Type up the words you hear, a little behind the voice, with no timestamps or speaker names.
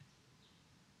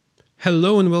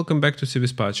Hello and welcome back to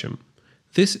Civispacem.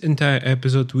 This entire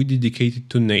episode we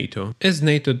dedicated to NATO, as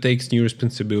NATO takes new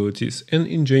responsibilities and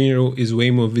in general is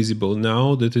way more visible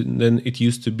now than it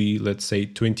used to be, let's say,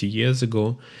 20 years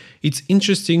ago. It's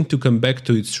interesting to come back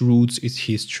to its roots, its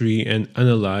history, and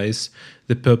analyze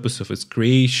the purpose of its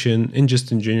creation, and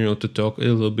just in general to talk a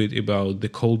little bit about the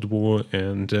Cold War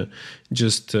and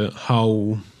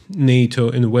how NATO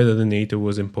and whether the NATO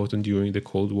was important during the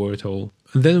Cold War at all.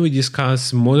 Then we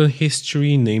discuss modern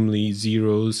history, namely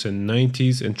zeros and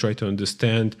 90s, and try to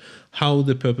understand how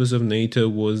the purpose of NATO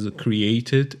was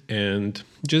created, and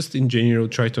just in general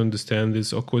try to understand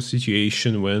this awkward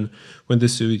situation when the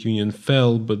Soviet Union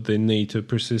fell, but the NATO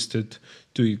persisted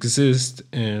to exist,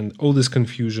 and all this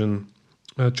confusion.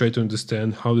 Try to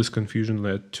understand how this confusion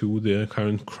led to the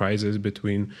current crisis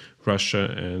between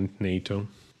Russia and NATO.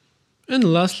 And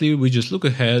lastly, we just look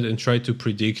ahead and try to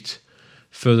predict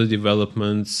further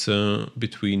developments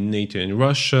between NATO and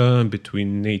Russia,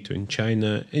 between NATO and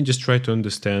China, and just try to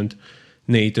understand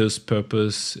NATO's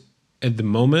purpose at the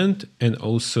moment and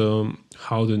also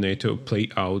how the NATO play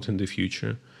out in the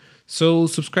future. So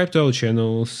subscribe to our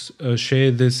channels,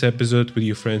 share this episode with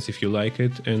your friends if you like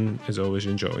it, and as always,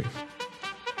 enjoy.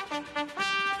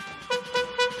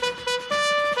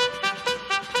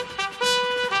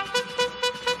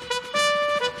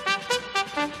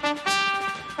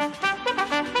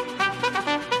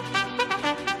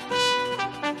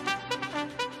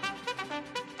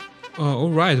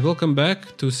 All right, welcome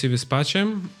back to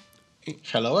Civispacem.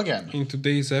 Hello again. In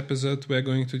today's episode, we're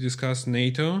going to discuss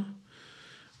NATO,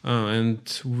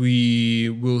 and we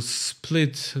will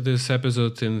split this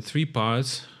episode in three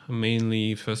parts.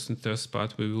 Mainly, first and third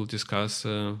part, we will discuss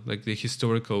the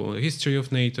history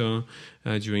of NATO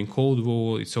during Cold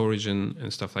War, its origin,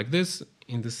 and stuff like this.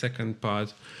 In the second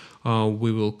part,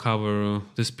 we will cover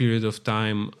this period of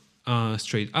time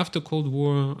straight after Cold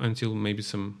War until maybe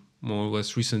some more or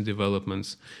less recent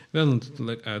developments. Then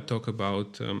talk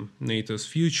about NATO's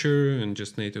future and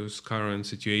just NATO's current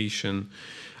situation.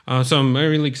 So I'm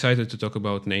really excited to talk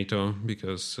about NATO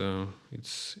because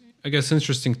it's, I guess,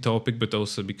 interesting topic, but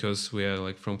also because we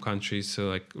are from countries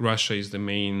Russia is the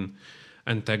main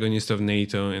antagonist of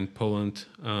NATO, and Poland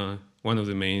one of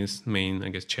the main I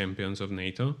guess champions of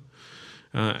NATO.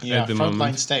 At the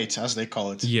frontline state, as they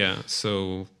call it. Yeah,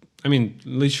 so I mean,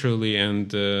 literally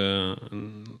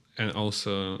and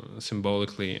also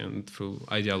symbolically and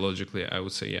ideologically, I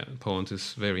would say, Poland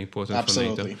is very important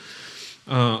Absolutely.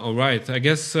 for NATO. All right, I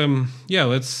guess,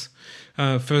 let's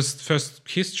first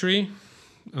history,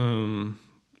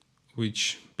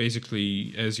 which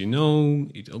basically, as you know,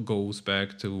 it goes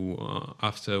back to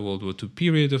after World War II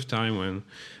period of time when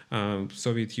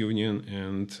Soviet Union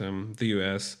and the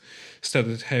US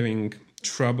started having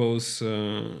troubles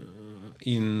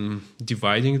in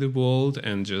dividing the world,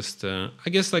 and just I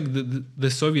guess the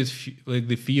Soviet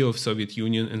the fear of Soviet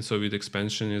Union and Soviet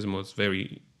expansionism was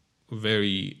very,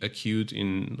 very acute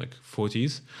in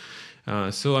 40s.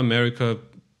 So America,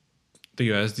 the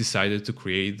US decided to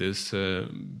create this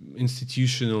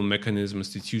institution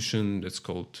that's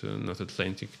called North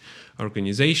Atlantic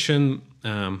Organization,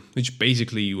 which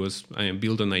basically was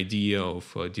built on idea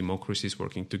of democracies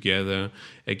working together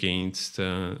against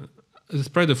the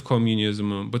spread of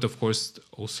communism, but of course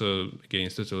also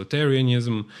against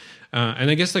totalitarianism.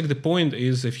 And I guess the point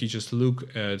is, if you just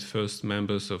look at first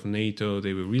members of NATO,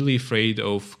 they were really afraid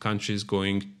of countries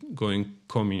going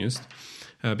communist,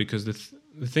 because the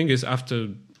thing is, after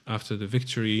the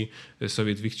victory, the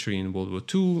Soviet victory in World War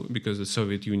II, because the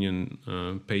Soviet Union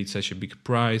paid such a big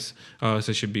price,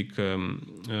 such a big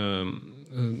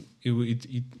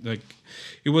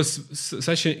it was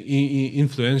such an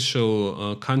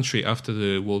influential country after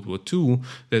the World War II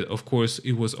that, of course,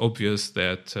 it was obvious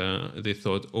that they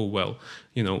thought, oh well,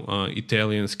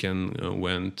 Italians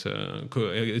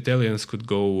Italians could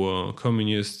go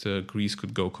communist, Greece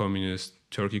could go communist,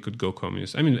 Turkey could go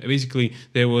communist. I mean, basically,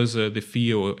 there was the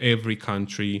fear of every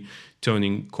country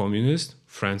turning communist.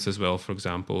 France as well, for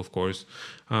example, of course,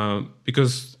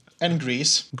 because. And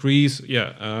Greece.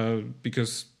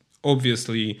 Because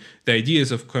obviously the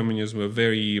ideas of communism were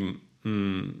very.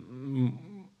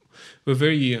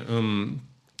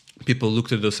 People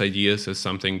looked at those ideas as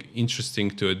something interesting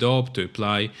to adopt, to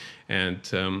apply, and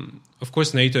of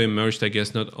course NATO emerged, I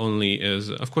guess, not only as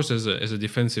a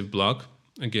defensive bloc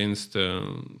against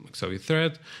Soviet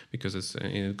threat, because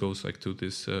it goes to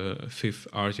this fifth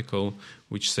article,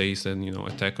 which says that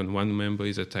attack on one member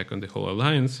is attack on the whole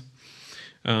alliance.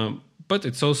 But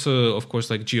it's also, of course,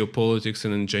 geopolitics,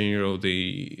 and in general,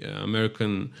 the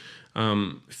American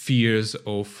fears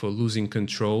of losing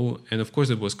control. And of course,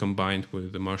 it was combined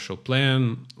with the Marshall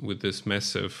Plan, with this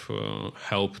massive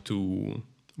help to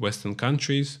Western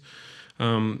countries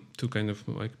to kind of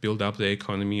like build up the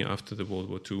economy after the World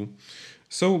War II.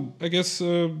 So I guess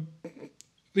the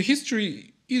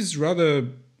history is rather,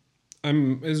 I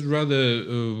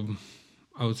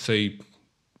would say,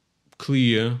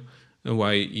 clear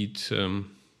why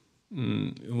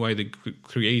they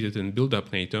created and built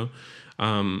up NATO.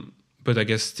 But I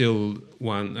guess still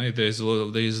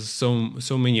there's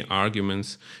so many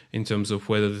arguments in terms of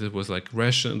whether there was like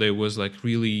rational, there was like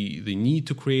really the need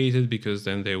to create it, because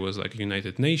then there was like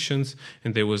United Nations,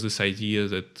 and there was this idea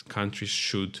that countries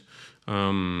should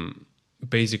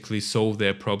basically solve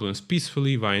their problems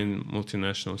peacefully via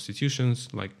multinational institutions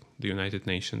like the United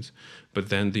Nations. But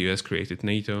then the US created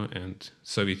NATO, and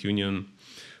Soviet Union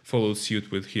followed suit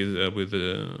with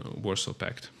the Warsaw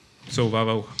Pact. So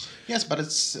Vavel. Yes, but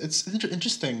it's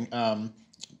interesting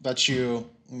that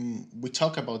we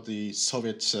talk about the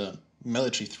Soviet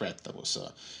military threat that was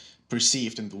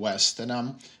perceived in the West, and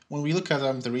when we look at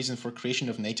the reason for creation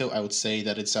of NATO, I would say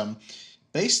that it's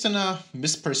based on a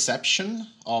misperception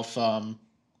of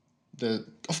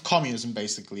communism,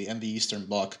 basically, and the Eastern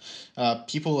Bloc.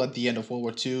 People at the end of World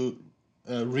War II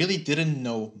really didn't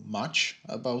know much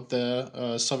about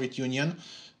the Soviet Union.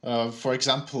 For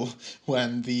example,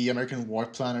 when the American war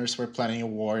planners were planning a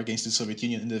war against the Soviet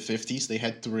Union in the 50s, they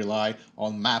had to rely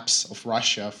on maps of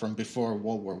Russia from before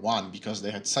World War I because they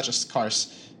had such a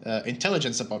scarce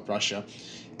intelligence about Russia.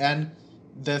 And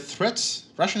the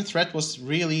Russian threat was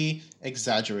really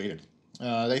exaggerated.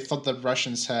 They thought that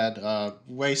Russians had a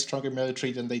way stronger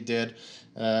military than they did.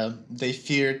 They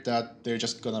feared that they're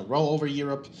just going to roll over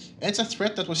Europe. And it's a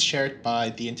threat that was shared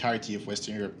by the entirety of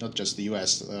Western Europe, not just the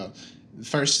US.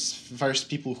 First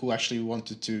people who actually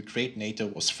wanted to create NATO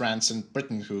was France and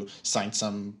Britain, who signed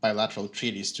some bilateral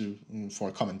treaties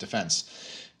for common defense.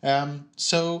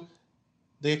 So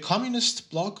the communist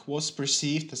bloc was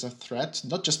perceived as a threat,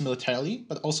 not just militarily,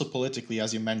 but also politically,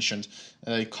 as you mentioned.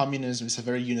 Communism is a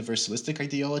very universalistic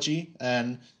ideology,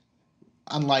 and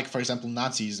unlike, for example,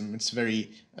 Nazism, it's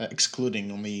very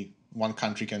excluding. Only one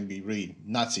country can be really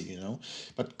Nazi,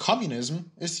 But communism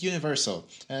is universal,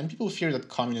 and people fear that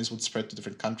communism would spread to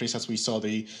different countries, as we saw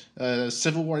the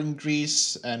civil war in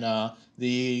Greece and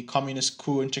the communist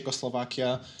coup in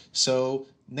Czechoslovakia. So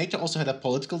NATO also had a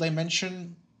political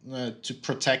dimension to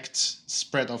protect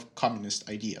spread of communist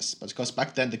ideas, but because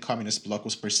back then the communist bloc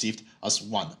was perceived as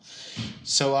one.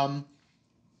 So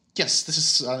yes, this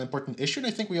is an important issue, and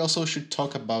I think we also should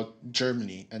talk about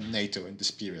Germany and NATO in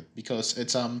this period, because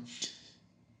it's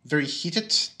very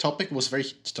heated topic. It was a very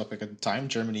heated topic at the time.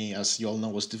 Germany, as you all know,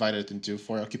 was divided into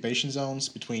 4 occupation zones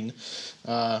between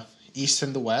East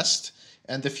and the West,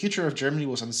 and the future of Germany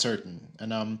was uncertain.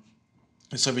 And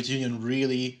the Soviet Union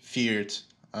really feared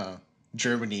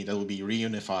Germany that would be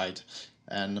reunified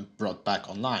and brought back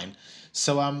online.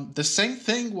 So the same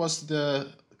thing was the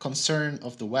concern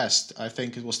of the West. I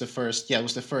think it was the first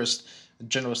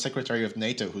General Secretary of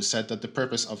NATO who said that the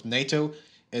purpose of NATO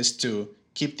is to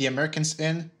keep the Americans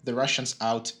in, the Russians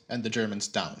out, and the Germans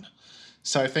down.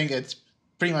 So I think it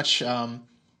pretty much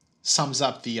sums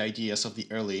up the ideas of the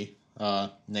early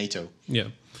NATO. Yeah,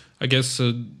 I guess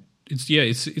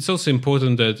it's also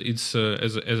important that it's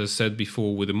as I said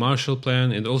before, with the Marshall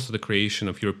Plan and also the creation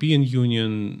of European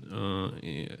Union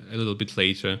a little bit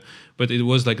later, but it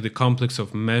was like the complex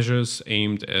of measures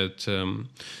aimed at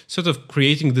sort of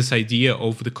creating this idea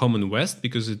of the common West,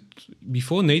 because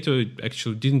before NATO it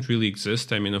actually didn't really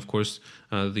exist. I mean, of course,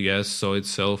 the US saw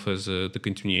itself as the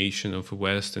continuation of the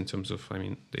West in terms of,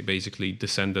 they basically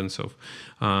descendants of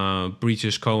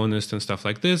British colonists and stuff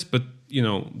like this, but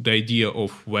the idea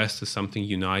of West is something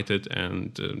united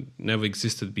and never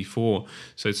existed before.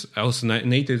 So it's also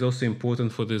NATO is also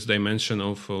important for this dimension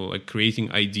of like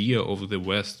creating idea of the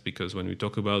West, because when we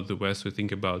talk about the West, we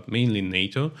think about mainly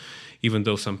NATO, even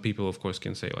though some people, of course,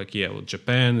 can say like,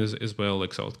 Japan is as well,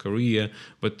 like South Korea,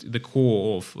 but the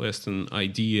core of Western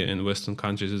idea and Western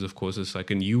countries is, of course, it's like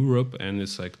in Europe, and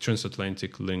it's like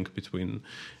transatlantic link between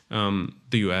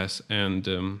the US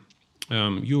and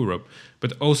Europe.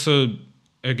 But also,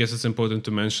 I guess it's important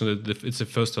to mention that it's the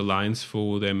first alliance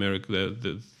for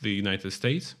the United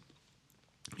States.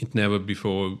 It never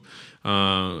before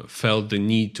felt the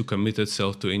need to commit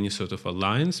itself to any sort of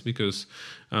alliance, because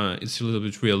it's a little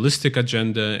bit realistic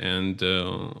agenda, and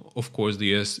of course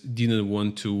the US didn't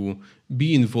want to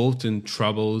be involved in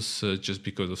troubles just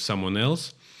because of someone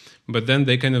else. But then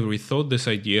they kind of rethought this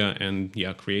idea and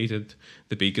created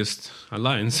the biggest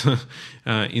alliance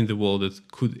in the world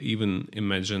that could even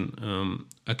imagine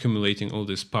accumulating all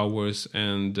these powers.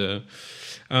 And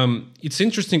it's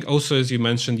interesting also, as you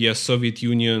mentioned, yes, Soviet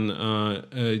Union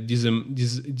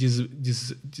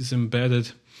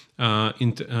disembedded how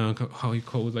you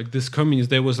call it, like this communist.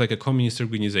 There was like a communist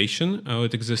organization.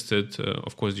 It existed,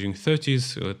 of course, during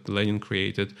 30s. Lenin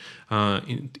created the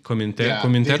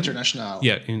International.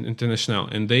 Yeah, International,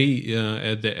 and they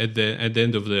at the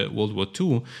end of the World War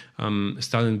II,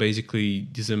 Stalin basically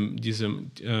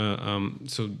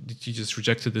so he just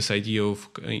rejected this idea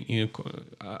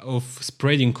of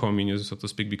spreading communism, so to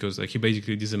speak, because he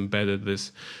basically disembedded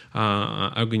this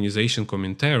organization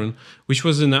Comintern, which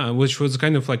was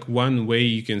kind of like one way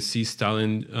you can see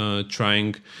Stalin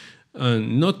trying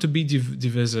not to be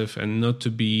divisive and not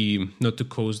to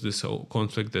cause this whole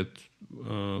conflict that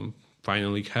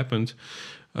finally happened,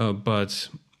 but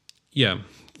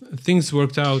things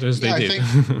worked out as they did.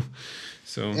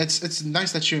 So it's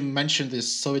nice that you mentioned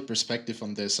this Soviet perspective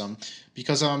on this,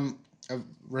 because a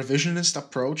revisionist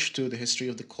approach to the history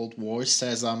of the Cold War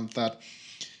says that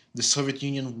the Soviet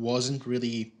Union wasn't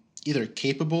really either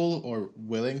capable or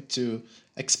willing to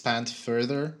expand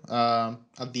further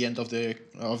at the end of the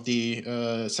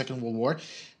Second World War,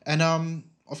 and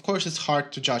of course it's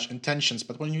hard to judge intentions.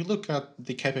 But when you look at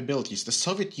the capabilities, the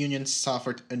Soviet Union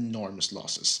suffered enormous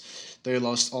losses. They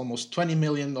lost almost 20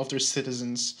 million of their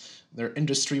citizens. Their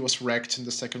industry was wrecked in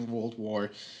the Second World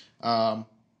War, and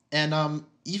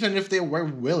even if they were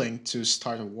willing to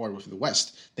start a war with the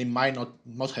West, they might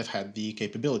not have had the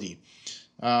capability.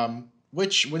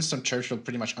 Which Winston Churchill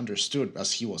pretty much understood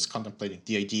as he was contemplating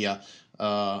the idea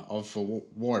of a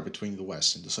war between the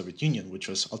West and the Soviet Union, which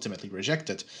was ultimately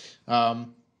rejected.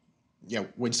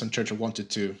 Winston Churchill wanted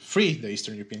to free the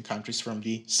Eastern European countries from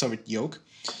the Soviet yoke,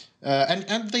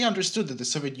 and they understood that the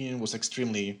Soviet Union was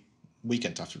extremely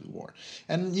weakened after the war.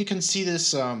 And you can see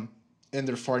this in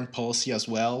their foreign policy as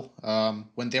well.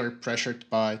 When they were pressured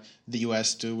by the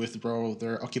US to withdraw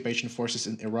their occupation forces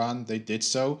in Iran, they did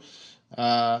so.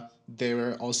 They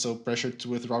were also pressured to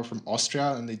withdraw from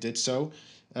Austria, and they did so.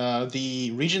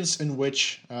 The regions in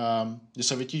which the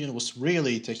Soviet Union was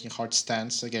really taking a hard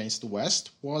stance against the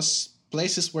West was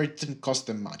places where it didn't cost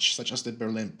them much, such as the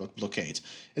Berlin blockade.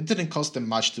 It didn't cost them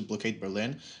much to blockade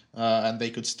Berlin, and they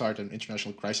could start an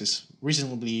international crisis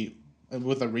reasonably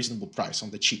with a reasonable price on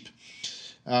the cheap.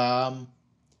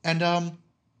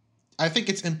 I think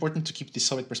it's important to keep the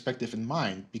Soviet perspective in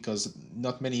mind, because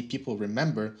not many people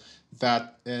remember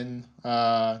that in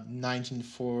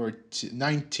 1954,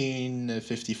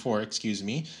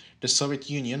 the Soviet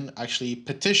Union actually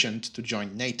petitioned to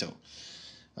join NATO,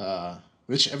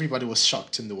 which everybody was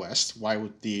shocked in the West. Why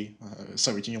would the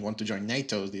Soviet Union want to join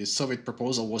NATO? The Soviet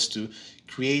proposal was to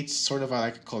create sort of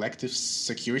a collective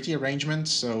security arrangement.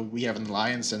 So we have an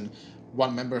alliance, and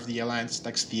one member of the alliance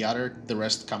attacks the other, the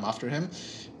rest come after him.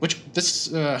 Which this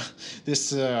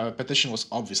petition was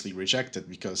obviously rejected,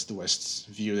 because the West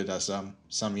viewed it as some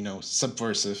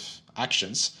subversive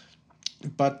actions.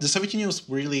 But the Soviet Union was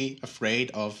really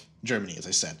afraid of Germany, as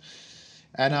I said.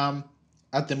 And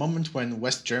at the moment when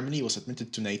West Germany was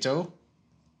admitted to NATO,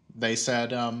 they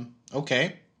said,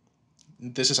 okay,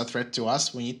 this is a threat to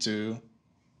us. We need to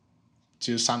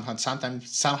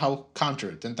somehow counter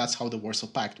it, and that's how the Warsaw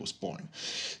Pact was born.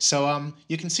 So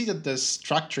you can see that the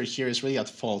structure here is really at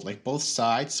fault. Like, both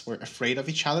sides were afraid of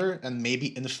each other and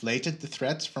maybe inflated the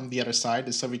threat from the other side.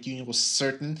 The Soviet Union was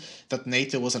certain that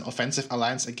NATO was an offensive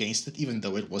alliance against it, even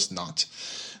though it was not.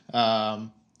 And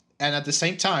at the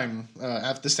same time,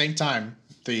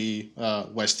 the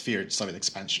West feared Soviet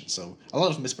expansion. So a lot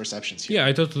of misperceptions here. Yeah,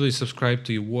 I totally subscribe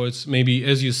to your words. Maybe,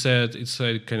 as you said, it's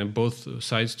kind of both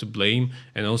sides to blame.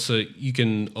 And also, you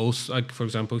can also, like, for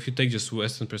example, if you take just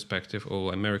Western perspective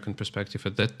or American perspective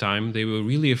at that time, they were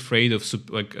really afraid of,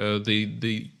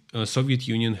 the Soviet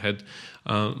Union had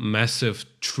massive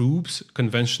troops.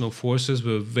 Conventional forces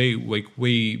were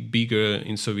way bigger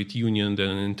in Soviet Union than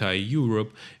in entire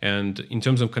Europe. And in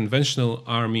terms of conventional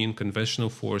army and conventional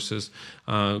forces,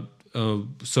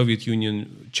 Soviet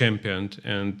Union championed.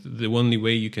 And the only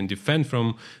way you can defend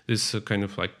from this kind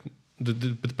of like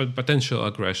the potential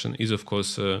aggression is, of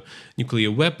course, nuclear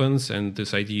weapons, and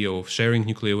this idea of sharing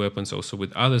nuclear weapons also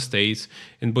with other states.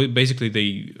 And basically,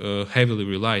 they heavily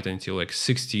relied until like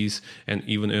 60s and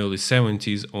even early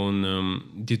 70s on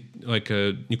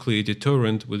a nuclear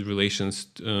deterrent with relations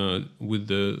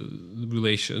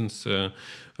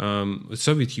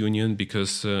Soviet Union,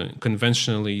 because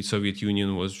conventionally Soviet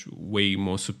Union was way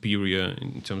more superior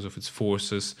in terms of its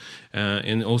forces,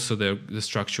 and also the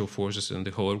structural forces and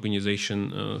the whole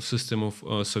organization system of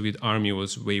Soviet army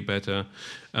was way better,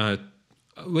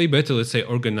 let's say,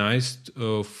 organized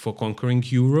for conquering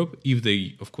Europe, if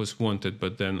they, of course, wanted.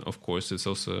 But then, of course, it's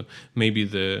also maybe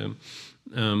the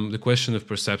question of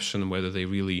perception, whether they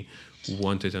really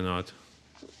want it or not.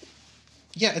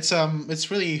 Yeah,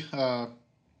 it's really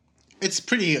it's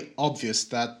pretty obvious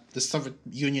that the Soviet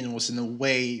Union was in a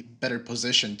way better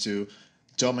position to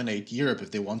dominate Europe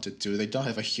if they wanted to. They don't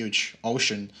have a huge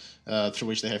ocean through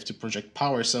which they have to project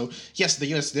power. So yes, the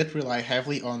US did rely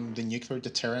heavily on the nuclear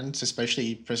deterrent,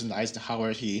 especially President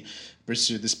Eisenhower. He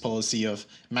pursued this policy of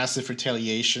massive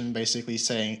retaliation, basically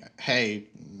saying, hey,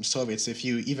 Soviets, if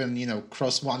you even,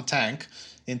 cross one tank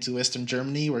into Western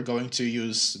Germany, we're going to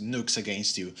use nukes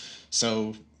against you.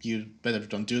 So you better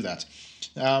don't do that.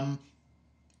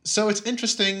 So it's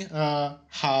interesting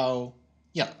how,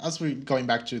 as we're going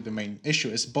back to the main issue,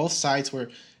 is both sides were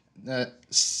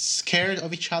scared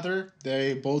of each other.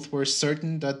 They both were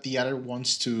certain that the other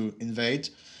wants to invade,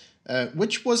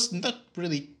 which was not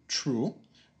really true,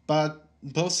 but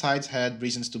both sides had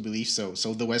reasons to believe so.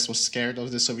 So the West was scared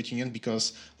of the Soviet Union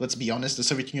because, let's be honest, the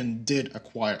Soviet Union did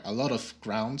acquire a lot of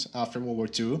ground after World War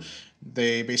II.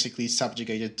 They basically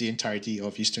subjugated the entirety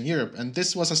of Eastern Europe. And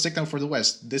this was a signal for the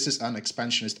West. This is an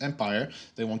expansionist empire.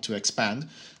 They want to expand.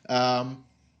 And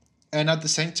at the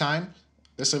same time,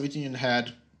 the Soviet Union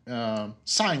had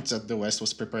signs that the West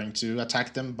was preparing to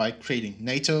attack them by creating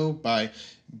NATO, by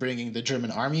bringing the German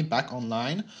army back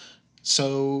online.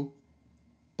 So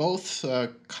both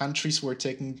countries were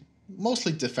taking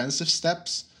mostly defensive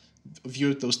steps,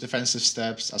 viewed those defensive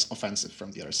steps as offensive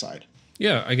from the other side.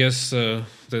 Yeah, I guess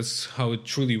that's how it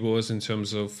truly was in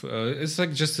terms of it's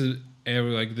like just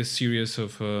this series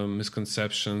of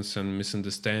misconceptions and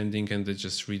misunderstanding, and they're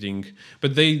just reading.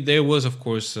 But there was, of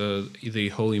course, the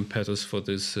whole impetus for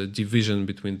this division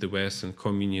between the West and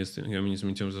communism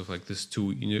in terms of like these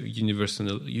two universal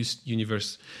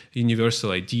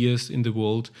ideas in the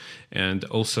world. And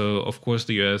also, of course,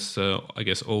 the US, I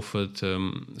guess, offered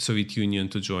Soviet Union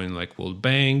to join like World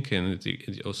Bank, and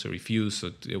it also refused.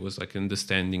 So it was like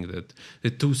understanding that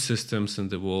the two systems in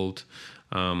the world.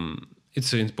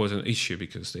 It's an important issue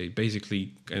because they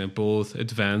basically kind of both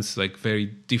advance like very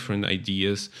different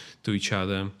ideas to each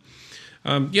other.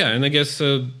 And I guess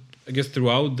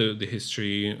throughout the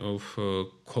history of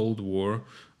Cold War,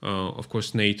 of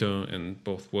course, NATO and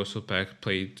both Warsaw Pact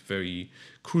played very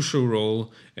crucial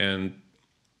role. And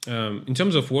in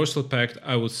terms of Warsaw Pact,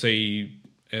 I would say,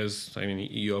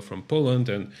 you are from Poland,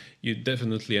 and you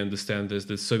definitely understand this.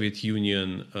 The Soviet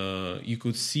Union, you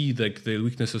could see like the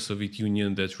weakness of Soviet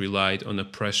Union that relied on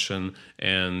oppression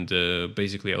and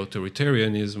basically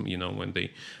authoritarianism. When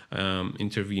they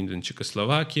intervened in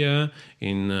Czechoslovakia,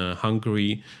 in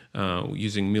Hungary,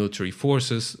 using military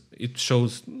forces, it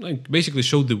basically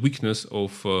showed the weakness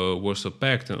of Warsaw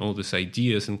Pact and all these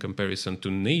ideas in comparison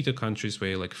to NATO countries,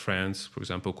 where like France, for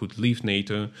example, could leave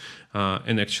NATO.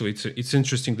 And actually, it's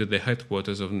interesting that the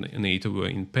headquarters of NATO were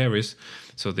in Paris,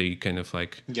 so they kind of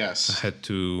like had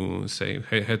to say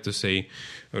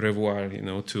au revoir,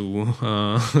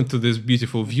 to these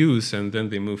beautiful views, and then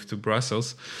they moved to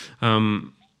Brussels. So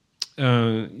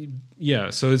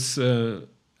it's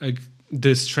like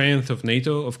the strength of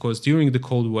NATO, of course, during the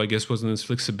Cold War, I guess, wasn't its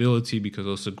flexibility, because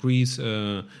also Greece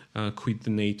quit the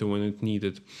NATO when it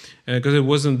needed, because it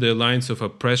wasn't the lines of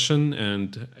oppression,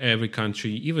 and every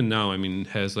country, even now,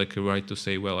 has like a right to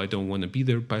say, well, I don't want to be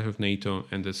there part of NATO,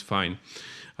 and that's fine.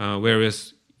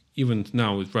 Whereas even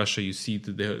now with Russia, you see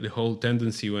the whole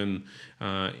tendency when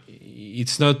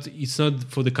it's not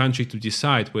for the country to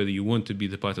decide whether you want to be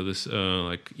the part of this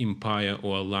like empire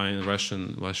or alliance,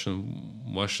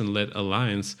 Russian-led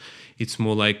alliance. It's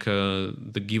more like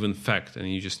the given fact,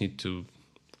 and you just need to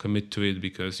commit to it,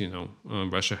 because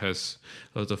Russia has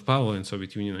a lot of power, and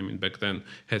Soviet Union, back then,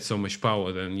 had so much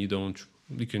power. Then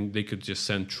they could just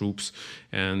send troops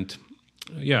and.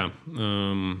 Yes,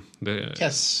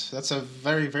 that's a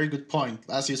very, very good point.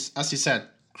 As you said,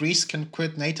 Greece can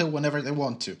quit NATO whenever they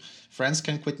want to. France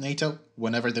can quit NATO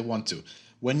whenever they want to.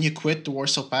 When you quit the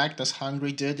Warsaw Pact, as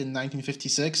Hungary did in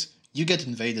 1956, you get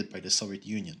invaded by the Soviet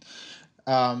Union,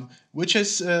 which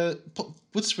is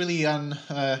puts really an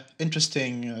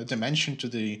interesting dimension to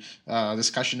the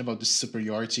discussion about the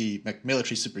superiority, like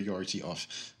military superiority of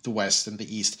the West and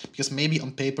the East. Because maybe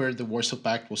on paper the Warsaw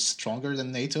Pact was stronger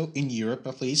than NATO, in Europe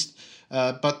at least,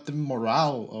 but the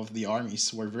morale of the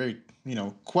armies were very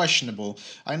questionable.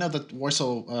 I know that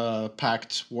Warsaw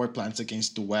Pact war plans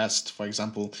against the West, for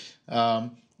example,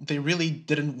 they really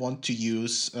didn't want to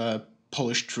use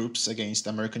Polish troops against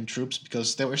American troops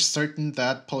because they were certain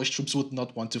that Polish troops would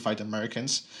not want to fight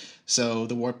Americans. So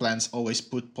the war plans always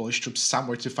put Polish troops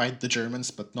somewhere to fight the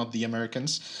Germans, but not the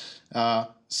Americans.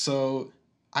 So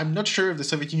I'm not sure if the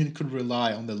Soviet Union could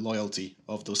rely on the loyalty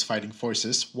of those fighting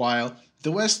forces, while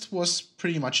the West was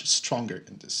pretty much stronger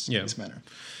in this manner.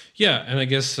 Yeah, and I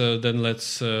guess then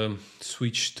let's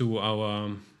switch to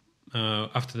our...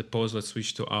 after the pause, let's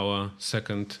switch to our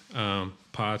second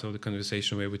part of the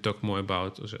conversation where we talk more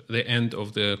about the end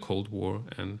of the Cold War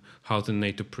and how the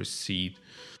NATO proceed.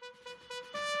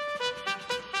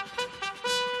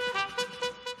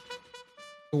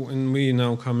 And we're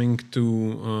now coming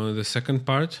to the second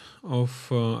part of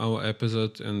our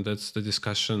episode, and that's the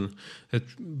discussion that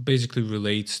basically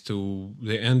relates to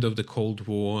the end of the Cold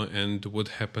War and what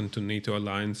happened to NATO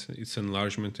alliance, its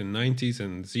enlargement in 90s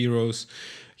and zeros.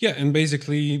 Yeah, and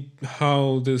basically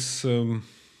how this...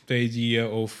 the idea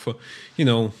of,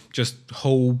 just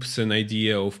hopes and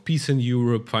idea of peace in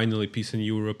Europe, finally peace in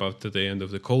Europe after the end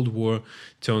of the Cold War,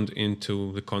 turned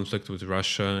into the conflict with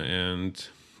Russia and,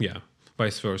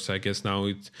 vice versa. I guess now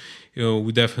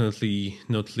we definitely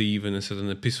not live in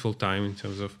a peaceful time in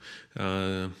terms of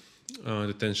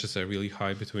the tensions are really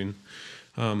high between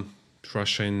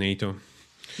Russia and NATO.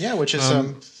 Yeah, which is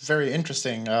very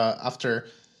interesting. After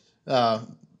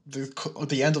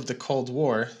the end of the Cold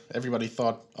War, everybody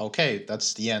thought, okay,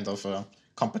 that's the end of a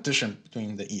competition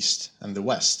between the East and the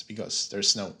West because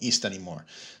there's no East anymore.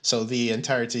 So the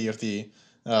entirety of the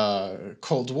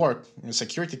Cold War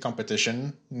security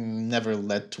competition never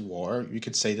led to war. You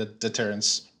could say that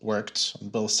deterrence worked on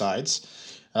both sides.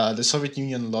 The Soviet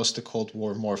Union lost the Cold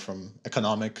War more from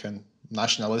economic and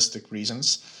nationalistic reasons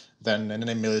than in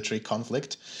a military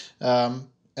conflict.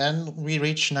 And we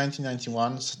reach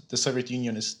 1991, the Soviet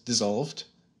Union is dissolved,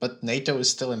 but NATO is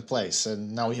still in place.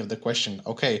 And now we have the question,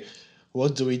 okay,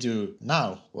 what do we do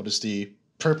now? What is the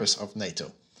purpose of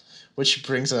NATO? Which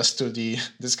brings us to the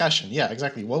discussion. Yeah,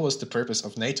 exactly. What was the purpose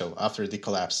of NATO after the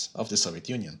collapse of the Soviet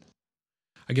Union?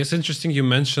 I guess interesting you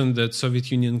mentioned that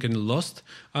Soviet Union kind of lost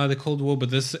the Cold War, but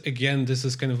this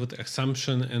is kind of an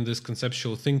assumption and this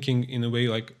conceptual thinking in a way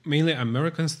like mainly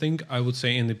Americans think, I would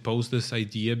say, and they pose this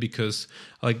idea because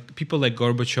like people like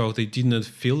Gorbachev, they did not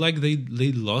feel like they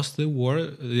lost the war.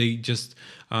 They just,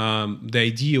 the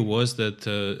idea was that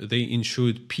they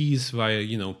ensured peace via,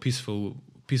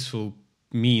 peaceful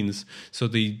means. So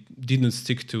they didn't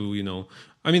stick to,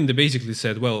 they basically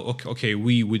said, well, okay,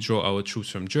 we withdraw our troops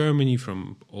from Germany,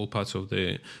 from all parts of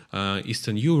the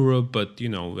Eastern Europe, but,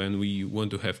 and we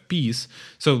want to have peace.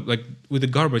 So, like, with the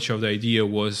Gorbachev, the idea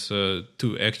was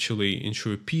to actually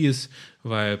ensure peace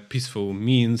via peaceful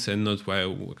means and not via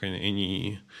kind of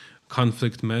any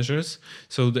conflict measures.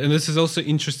 So, and this is also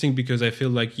interesting because I feel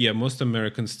like, most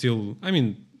Americans still,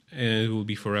 it will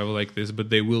be forever like this, but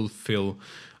they will feel...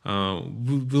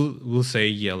 we'll say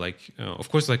of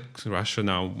course like Russia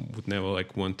now would never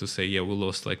like want to say we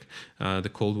lost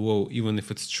the Cold War, even if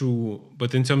it's true,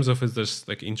 but in terms of it's just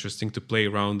like interesting to play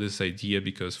around this idea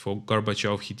because for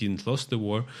Gorbachev he didn't lose the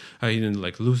war, he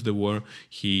didn't lose the war.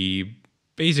 He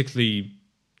basically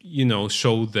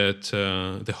showed that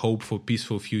the hope for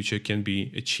peaceful future can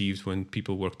be achieved when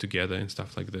people work together and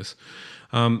stuff like this.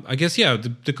 I guess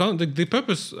the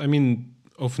purpose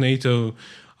of NATO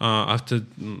after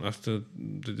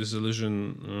the dissolution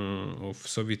of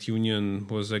Soviet Union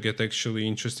was, I get actually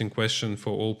interesting question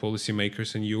for all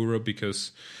policymakers in Europe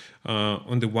because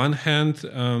on the one hand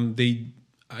they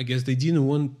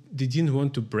didn't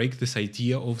want to break this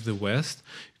idea of the West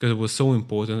because it was so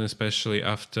important, especially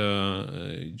after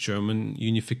German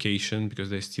unification, because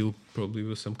there still probably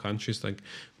were some countries like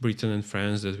Britain and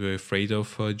France that were afraid of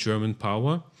German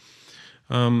power.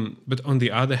 But on the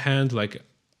other hand,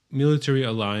 military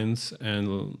alliance,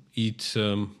 and it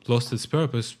lost its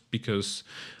purpose because,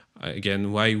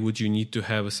 again, why would you need to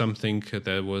have something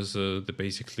that was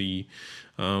basically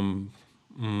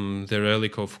the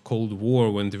relic of Cold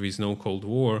War when there is no Cold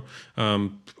War?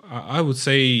 I would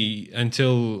say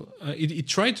until it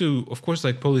tried to, of course,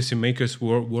 policymakers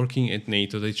were working at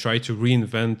NATO, they tried to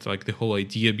reinvent the whole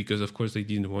idea because, of course, they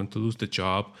didn't want to lose the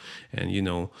job, and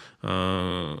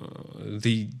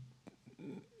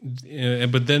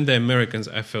but then the Americans,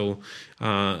 I feel,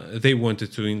 they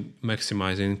wanted to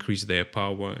maximize and increase their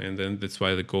power, and then that's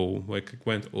why the goal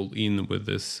went all in with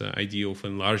this idea of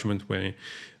enlargement, where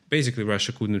basically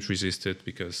Russia couldn't resist it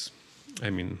because,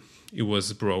 it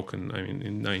was broken.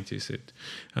 In 90s it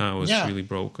was really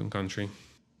broken country.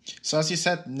 So as you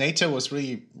said, NATO was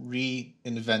really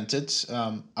reinvented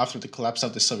after the collapse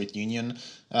of the Soviet Union.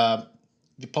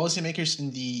 the policymakers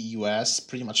in the US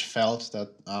pretty much felt that,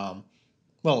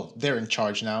 well, they're in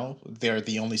charge now. They're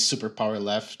the only superpower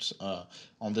left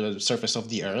on the surface of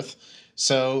the earth.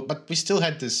 So, but we still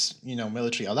had this,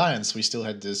 military alliance. We still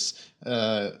had this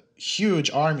huge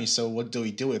army. So, what do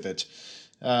we do with it?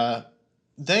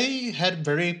 They had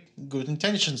very good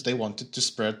intentions. They wanted to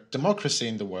spread democracy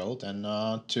in the world and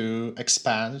to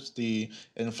expand the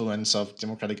influence of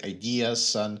democratic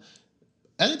ideas, and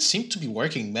it seemed to be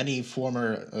working. Many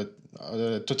former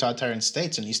totalitarian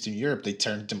states in Eastern Europe, they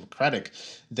turned democratic.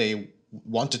 They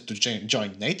wanted to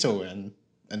join NATO, and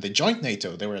they joined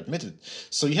NATO. They were admitted.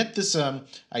 So you had this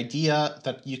idea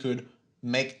that you could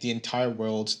make the entire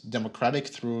world democratic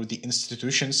through the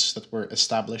institutions that were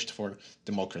established for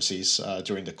democracies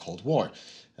during the Cold War.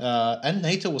 And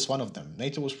NATO was one of them.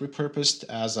 NATO was repurposed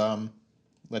as,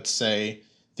 let's say,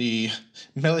 the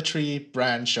military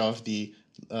branch of the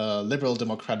liberal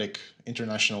democratic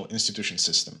international institution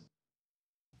system.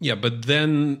 Yeah, but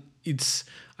then it's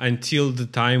until the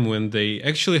time when they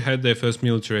actually had their first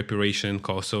military operation in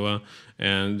Kosovo,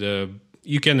 and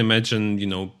you can imagine,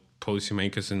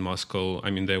 policymakers in Moscow.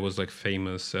 I mean, there was like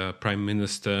famous prime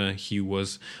minister. He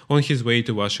was on his way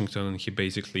to Washington, and he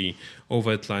basically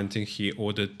over Atlantic, he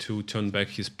ordered to turn back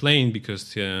his plane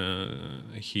because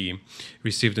he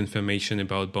received information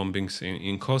about bombings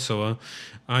in Kosovo.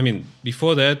 I mean,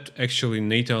 before that, actually,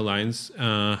 NATO alliance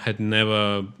had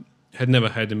never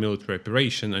had a military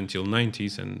operation until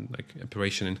 90s, and like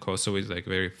operation in Kosovo is like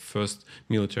very first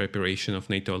military operation of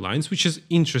NATO alliance, which is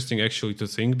interesting actually to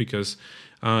think, because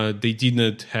they did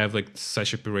not have like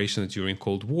such operations during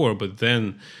Cold War, but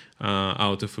then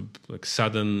out of a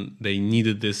sudden they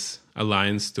needed this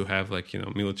alliance to have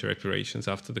military operations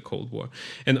after the Cold War.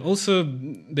 And also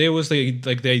there was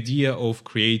like the idea of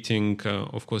creating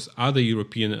of course other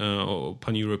European or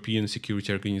pan-European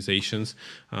security organizations,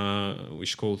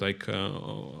 which called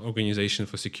Organization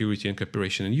for Security and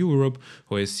Cooperation in Europe,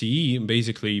 OSCE.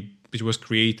 Basically it was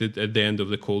created at the end of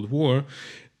the Cold War.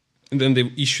 And then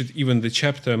they issued even the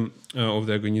chapter of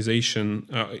the organization.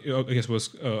 I guess was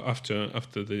after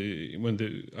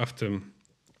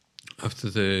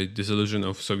the dissolution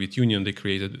of Soviet Union, they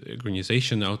created an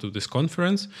organization out of this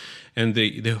conference, and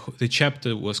the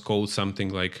chapter was called something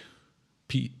like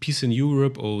Peace in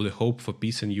Europe, or the Hope for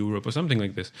Peace in Europe, or something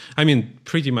like this. I mean,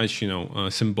 pretty much,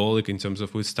 symbolic in terms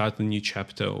of we start a new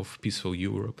chapter of peaceful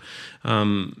Europe.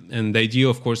 And the idea,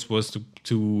 of course, was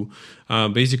to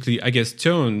basically, I guess,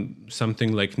 turn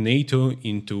something like NATO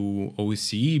into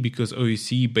OSCE, because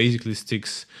OSCE basically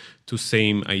sticks to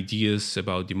same ideas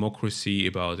about democracy,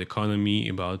 about economy,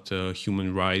 about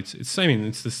human rights. It's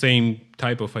the same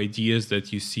type of ideas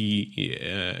that you see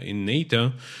in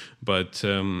NATO, but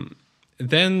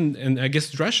and I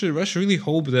guess Russia really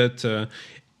hoped that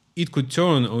it could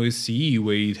turn OSCE,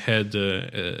 where it had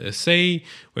a say,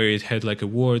 where it had like a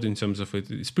word in terms of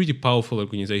it. It's pretty powerful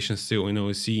organization still in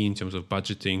OSCE in terms of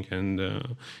budgeting and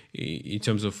in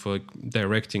terms of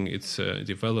directing its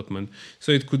development.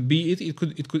 So it could be it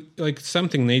could like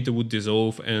something NATO would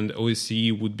dissolve, and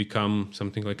OSCE would become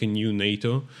something like a new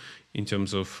NATO in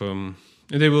terms of. And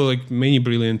there were like many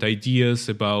brilliant ideas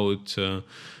about.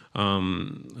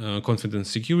 Confidence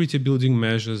security building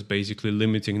measures, basically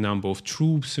limiting number of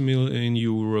troops in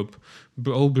Europe,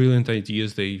 all brilliant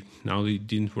ideas. They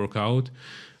didn't work out,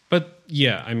 but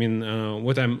yeah, I mean,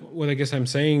 what I guess I'm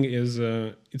saying is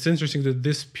it's interesting that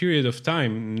this period of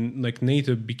time, like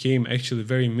NATO became actually a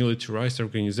very militarized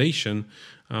organization,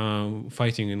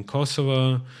 fighting in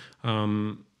Kosovo.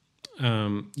 And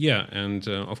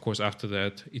of course after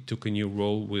that it took a new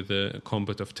role with the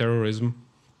combat of terrorism.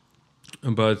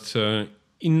 But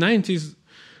in 90s,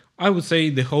 I would say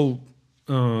the whole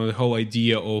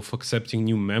idea of accepting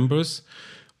new members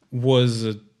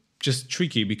was just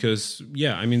tricky, because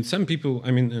some people,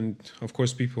 and of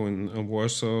course people in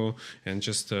Warsaw and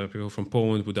just people from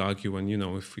Poland would argue, and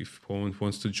if Poland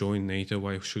wants to join NATO,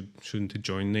 why shouldn't it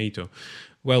join NATO?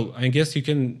 Well, I guess you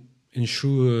can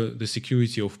ensure the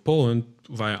security of Poland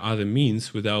via other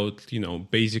means without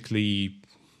basically.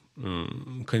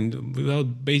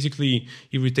 Without basically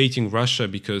irritating Russia,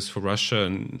 because for Russia,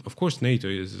 and of course NATO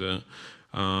is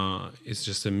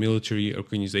just a military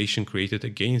organization created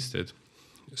against it.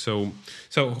 So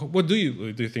what do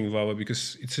you think, Vava?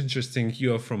 Because it's interesting.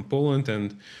 You are from Poland,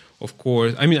 and of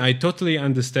course, I totally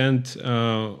understand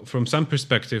from some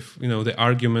perspective, the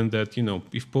argument that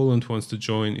if Poland wants to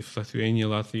join, if Lithuania,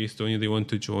 Latvia, Estonia, they want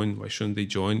to join, why shouldn't they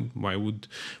join? Why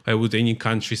would any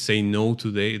country say no to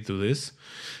this?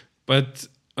 But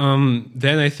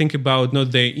then I think about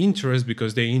not their interests,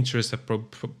 because their interests are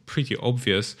pretty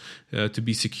obvious, to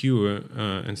be secure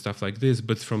and stuff like this,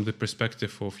 but from the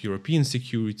perspective of European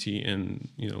security, and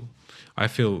I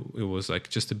feel it was like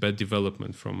just a bad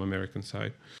development from American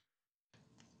side.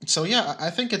 So yeah,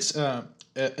 I think it's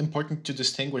important to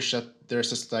distinguish that there's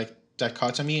this like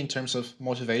dichotomy in terms of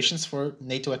motivations for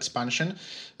NATO expansion.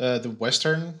 The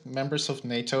Western members of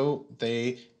NATO,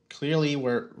 they clearly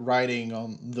were riding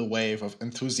on the wave of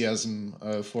enthusiasm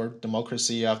for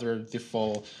democracy after the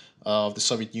fall of the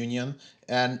Soviet Union,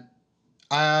 and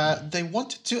they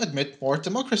wanted to admit more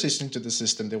democracies into the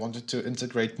system. They wanted to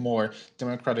integrate more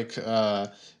democratic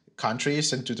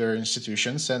countries into their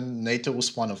institutions, and NATO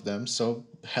was one of them. So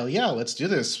hell yeah, let's do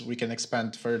this. We can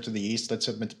expand further to the east. Let's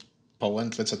admit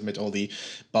Poland. Let's admit all the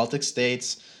Baltic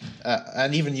states,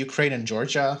 and even Ukraine and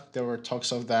Georgia. There were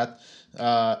talks of that.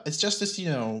 It's just this,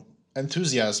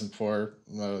 enthusiasm for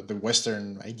the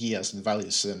Western ideas and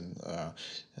values in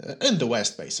the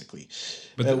West, basically.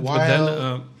 But then,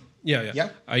 yeah. Yeah.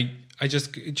 I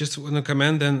just want to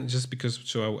comment then, just because,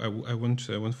 so I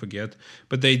won't forget.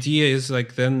 But the idea is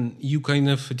like, then you kind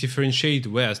of differentiate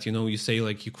West. You say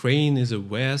like Ukraine is a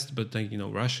West, but like,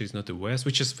 Russia is not a West,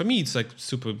 which is, for me, it's like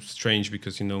super strange,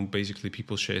 because basically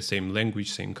people share same language,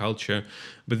 same culture,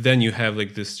 but then you have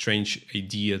like this strange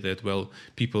idea that, well,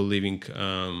 people living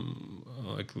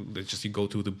like, just you go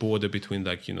to the border between,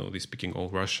 like, they speaking all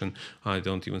Russian, I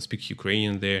don't even speak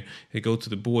Ukrainian there. They go to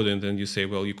the border, and then you say,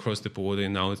 well, you cross the border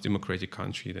and now it's democratic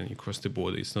country. Then you cross the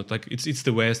border. It's not like it's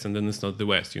the West, and then it's not the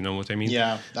West. You know what I mean?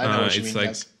 Yeah, I know what you mean.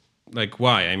 It's like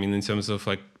why? I mean, in terms of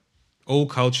like all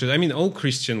cultures. I mean, all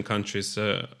Christian countries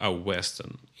are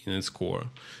Western in its core.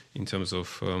 In terms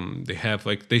of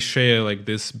they share like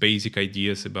this basic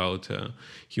ideas about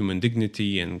human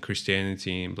dignity and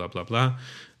Christianity and blah blah blah.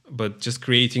 But just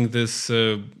creating this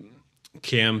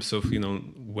camps of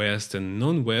West and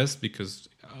non-West, because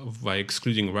by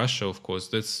excluding Russia, of course,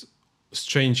 that's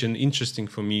strange and interesting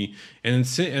for me. And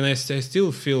I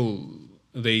still feel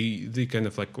they kind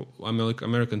of like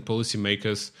American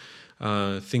policymakers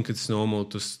think it's normal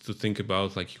to think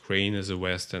about like Ukraine as a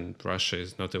West and Russia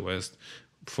is not a West.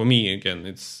 For me, again,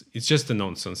 it's just a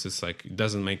nonsense. It's like it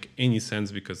doesn't make any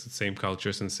sense, because it's same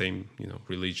cultures and same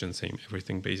religion, same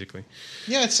everything basically.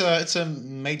 Yeah, it's a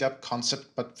made up concept,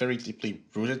 but very deeply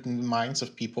rooted in the minds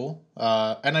of people,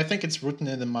 and I think it's rooted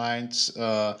in the minds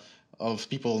of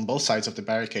people on both sides of the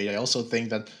barricade. I also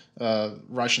think that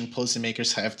Russian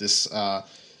policymakers have this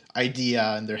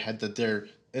idea in their head that they're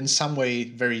in some way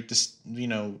very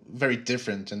very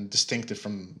different and distinctive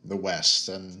from the West,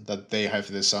 and that they have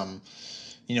this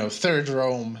third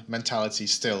Rome mentality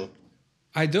still.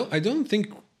 I don't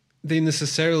think they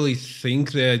necessarily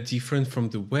think they're different from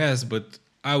the West, but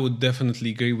I would definitely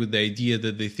agree with the idea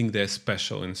that they think they're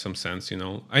special in some sense,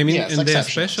 I mean, yes, and they're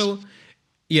special.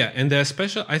 Yeah, and they're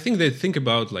special. I think they think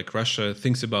about, like, Russia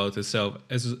thinks about itself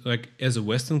as a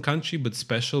Western country, but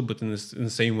special, but in the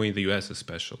same way the US is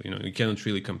special. You cannot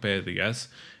really compare the US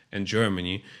and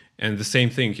Germany. And the same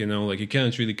thing, like, you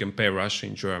cannot really compare Russia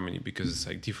and Germany, because it's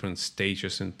like different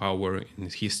stages in power in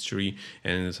history,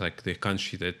 and it's like the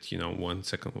country that won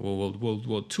Second World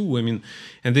War II. I mean,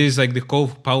 and there's like the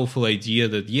powerful idea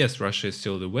that yes, Russia is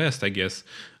still the West, I guess,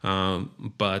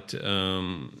 but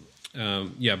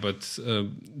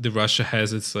the Russia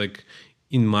has its like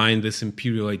in mind this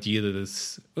imperial idea that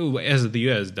it's as the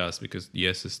US does, because the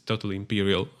US is totally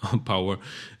imperial power,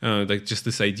 like just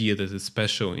this idea that it's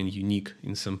special and unique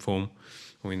in some form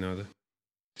or another.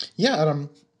 Yeah,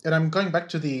 and I'm going back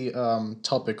to the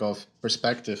topic of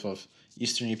perspective of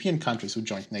Eastern European countries who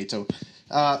joined NATO.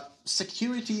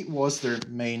 Security was their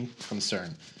main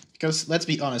concern. Because let's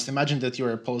be honest, imagine that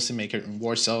you're a policymaker in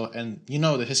Warsaw and you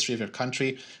know the history of your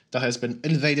country that has been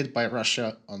invaded by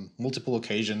Russia on multiple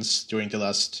occasions during the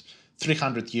last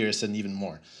 300 years and even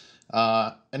more.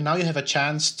 And now you have a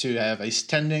chance to have a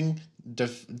standing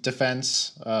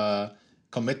defense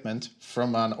commitment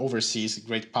from an overseas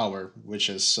great power, which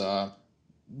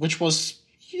was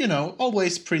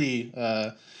always pretty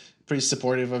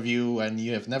supportive of you, and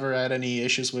you have never had any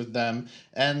issues with them,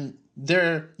 and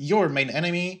they're your main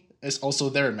enemy is also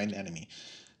their main enemy.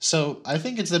 So I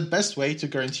think it's the best way to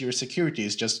guarantee your security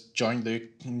is just join the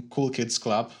cool kids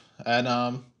club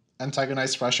and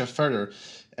antagonize Russia further.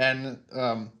 And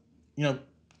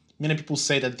many people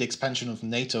say that the expansion of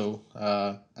NATO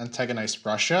antagonized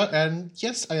Russia, and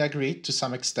yes, I agree to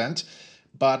some extent,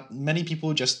 but many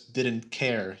people just didn't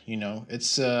care.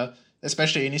 It's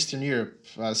especially in Eastern Europe,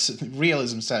 as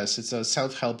realism says, it's a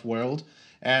self-help world,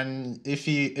 And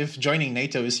if joining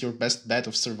NATO is your best bet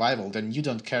of survival, then you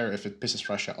don't care if it pisses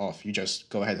Russia off. You just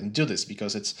go ahead and do this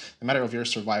because it's a matter of your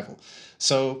survival.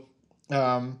 So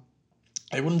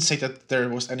I wouldn't say that there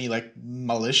was any like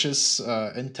malicious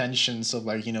intentions of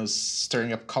like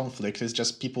stirring up conflict. It's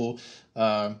just people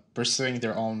pursuing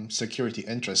their own security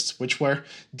interests, which were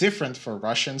different for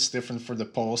Russians, different for the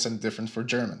Poles, and different for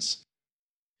Germans.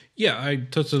 Yeah, I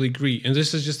totally agree. And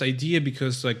this is just idea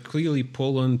because like clearly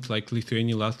Poland, like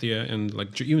Lithuania, Latvia, and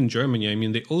like even Germany, I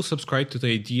mean, they all subscribe to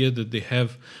the idea that they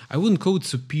have, I wouldn't call it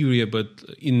superior, but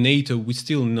in NATO, we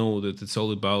still know that it's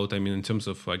all about, I mean, in terms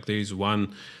of like there is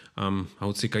one, I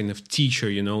would say kind of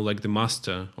teacher, like the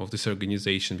master of this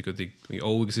organization, because they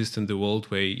all exist in the world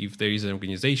where if there is an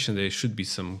organization, there should be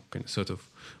some kind of sort of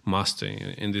master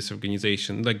in this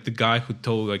organization, like the guy who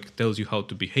tells you how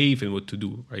to behave and what to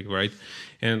do, right?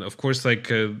 And of course, like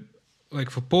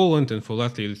for Poland and for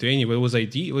Latvia, Lithuania, well,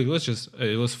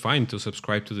 it was fine to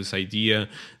subscribe to this idea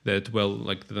that, well,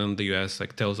 like then the US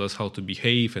like tells us how to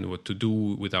behave and what to do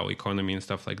with our economy and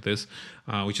stuff like this,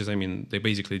 which is, I mean, they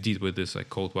basically did with this like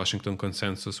called Washington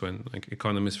Consensus, when like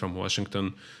economists from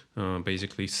Washington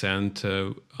basically sent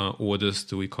orders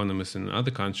to economists in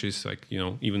other countries, like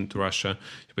even to Russia,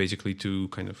 basically to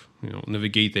kind of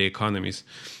navigate their economies,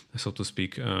 so to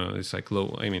speak. It's like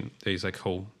low. I mean, there's like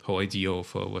whole idea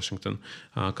of Washington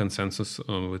consensus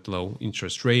with low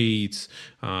interest rates.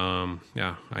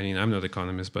 Yeah, I mean, I'm not an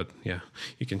economist, but yeah,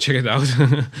 you can check it out.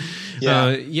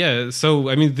 Yeah. So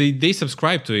I mean, they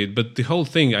subscribe to it, but the whole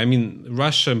thing. I mean,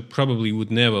 Russia probably would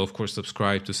never, of course,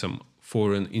 subscribe to some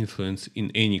foreign influence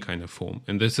in any kind of form.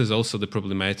 And this is also the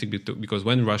problematic, because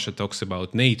when Russia talks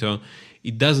about NATO,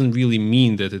 it doesn't really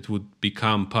mean that it would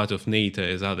become part of NATO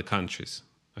as other countries.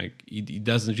 Like it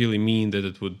doesn't really mean that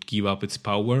it would give up its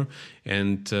power,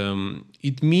 and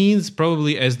it means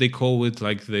probably, as they call it,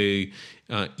 like the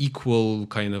equal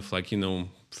kind of like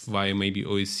via maybe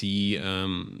OSCE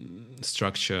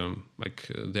structure, like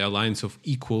the alliance of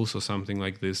equals or something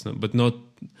like this, but not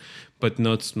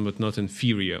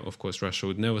inferior. Of course, Russia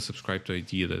would never subscribe to the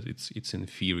idea that it's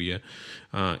inferior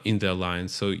in the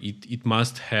alliance. So it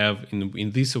must have in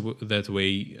that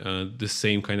way the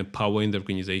same kind of power in the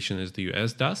organization as the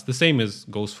US does. The same as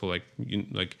goes for like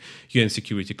UN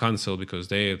Security Council, because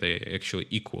they're actually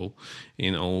equal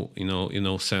in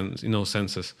all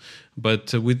senses.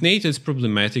 But with NATO, it's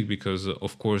problematic because,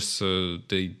 of course,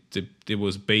 it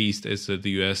was based as the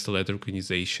US-led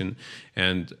organization,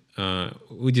 and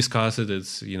we discussed it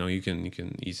as you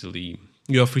can easily,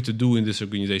 you are free to do in this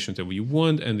organization whatever you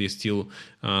want, and they still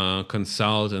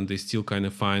consult and they still kind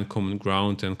of find common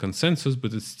ground and consensus,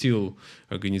 but it's still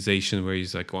organization where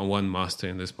it's like one master,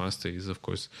 and this master is, of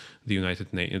course, the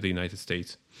United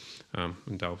States,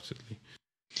 undoubtedly.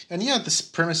 And yeah, this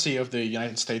primacy of the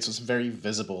United States was very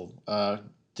visible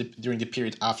during the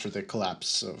period after the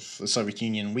collapse of the Soviet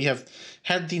Union. We have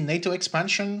had the NATO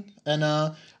expansion, and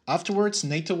afterwards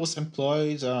NATO was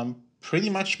employed pretty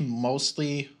much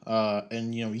mostly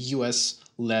in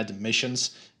US-led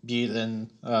missions, be it in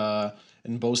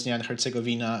Bosnia and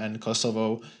Herzegovina and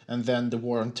Kosovo, and then the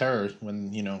war on terror,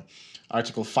 when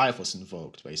Article 5 was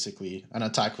invoked, basically an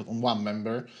attack on one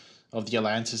member of the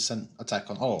alliance is an attack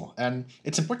on all. And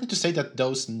it's important to say that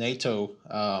those NATO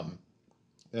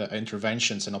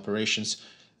interventions and operations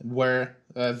were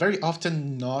very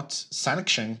often not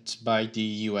sanctioned by the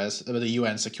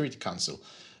UN Security Council.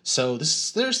 So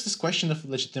there's this question of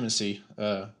legitimacy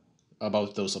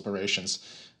about those operations.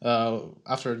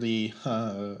 After the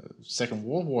Second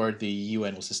World War, the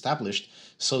UN was established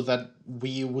so that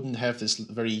we wouldn't have this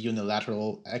very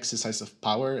unilateral exercise of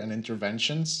power and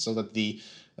interventions, so that the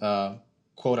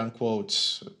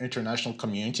quote-unquote international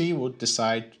community would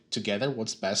decide together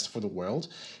what's best for the world.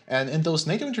 And in those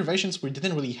NATO interventions, we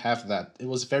didn't really have that. It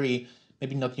was very,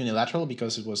 maybe not unilateral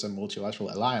because it was a multilateral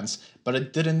alliance, but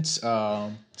it didn't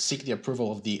seek the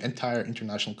approval of the entire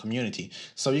international community.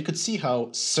 So you could see how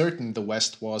certain the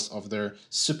West was of their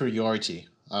superiority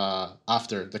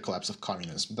after the collapse of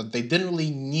communism, that they didn't really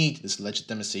need this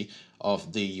legitimacy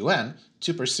of the UN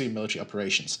to pursue military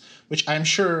operations, which I'm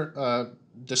sure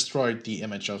destroyed the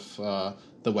image of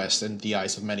the West in the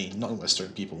eyes of many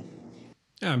non-Western people.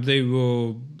 Yeah, they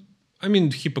were, I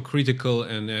mean, hypocritical,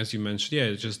 and as you mentioned,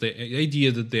 yeah, just the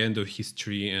idea that the end of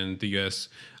history and the US,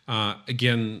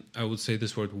 again, I would say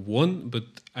this word won, but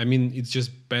I mean, it's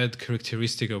just bad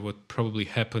characteristic of what probably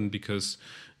happened, because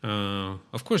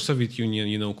of course, Soviet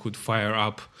Union, could fire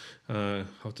up,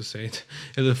 how to say it,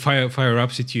 the fire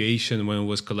up situation when it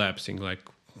was collapsing, like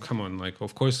come on, like,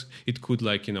 of course it could,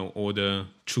 like, order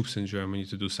troops in Germany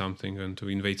to do something and to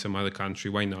invade some other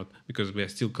country. Why not? Because we are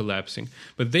still collapsing.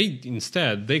 But they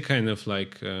kind of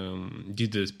like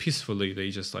did this peacefully. They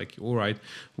just like, all right,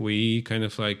 we kind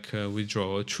of like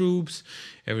withdraw our troops.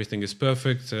 Everything is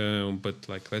perfect, but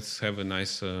like let's have a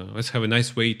nice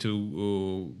way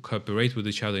to cooperate with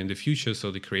each other in the future.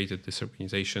 So they created this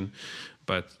organization.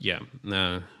 But yeah,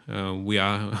 we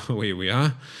are where we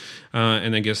are,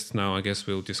 and I guess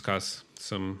we'll discuss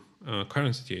some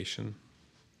current situation.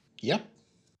 Yeah.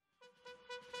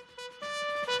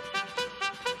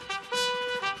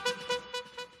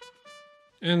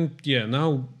 And yeah,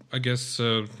 now I guess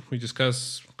we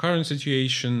discuss current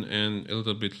situation and a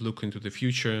little bit look into the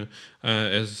future.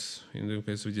 As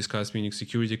we discussed Munich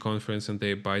Security Conference, and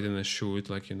Biden assured,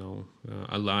 like,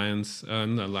 alliance,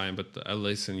 not alliance, but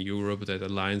allies in Europe, that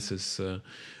alliance is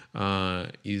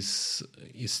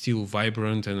still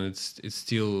vibrant, and it's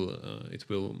still it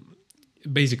will.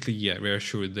 Basically, yeah,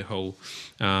 reassured the whole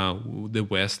the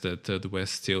West that the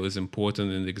West still is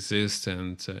important and exists,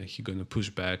 and he's gonna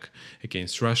push back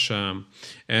against Russia.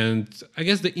 And I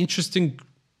guess the interesting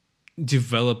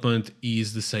development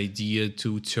is this idea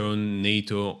to turn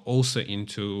NATO also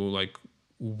into like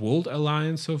world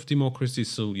alliance of democracies.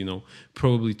 So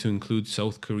probably to include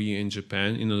South Korea and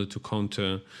Japan in order to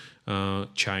counter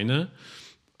China,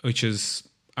 which is,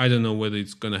 I don't know whether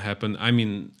it's gonna happen. I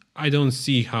mean, I don't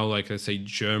see how, like, let's say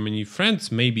Germany, France,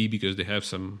 maybe, because they have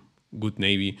some good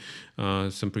navy,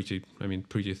 some pretty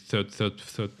third.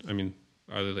 I mean,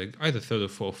 either third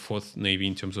or fourth navy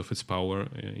in terms of its power,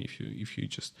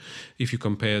 if you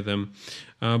compare them,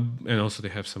 and also they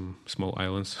have some small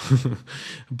islands.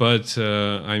 But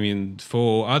I mean,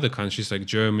 for other countries like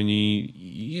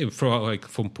Germany, for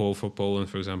Poland,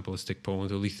 for example, let's take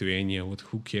Poland or Lithuania.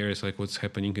 Who cares? Like, what's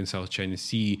happening in South China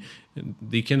Sea?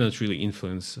 They cannot really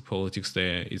influence politics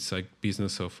there. It's like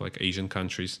business of like Asian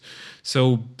countries.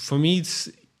 So for me, it's,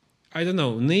 I don't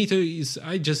know. NATO is,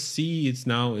 I just see it's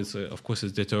now, of course,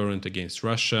 it's deterrent against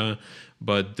Russia,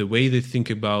 but the way they think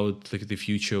about like the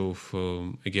future of,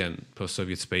 again,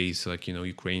 post-Soviet space, like,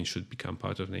 Ukraine should become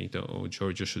part of NATO, or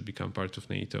Georgia should become part of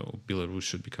NATO, or Belarus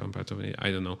should become part of NATO.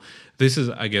 I don't know. This is,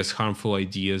 I guess, harmful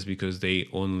ideas because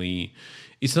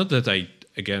it's not that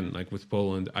again, like with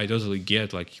Poland, I totally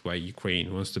get like why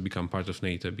Ukraine wants to become part of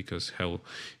NATO, because hell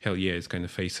yeah, it kind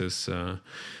of faces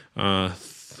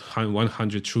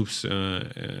 100 troops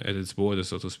at its border,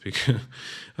 so to speak.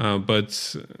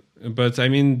 But I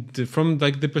mean, from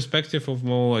like the perspective of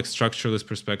more like structuralist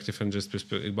perspective and just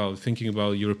about thinking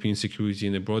about European security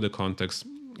in a broader context,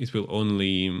 it will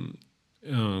only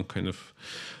kind of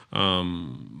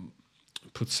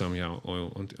put some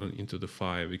oil into the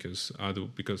fire, because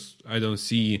I don't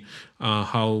see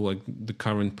how like the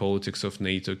current politics of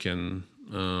NATO can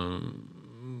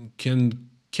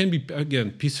be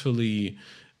again peacefully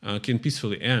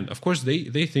end. Of course,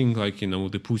 they think like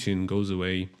the Putin goes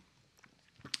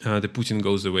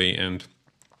away, and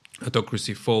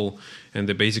autocracy fall, and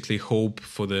they basically hope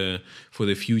for the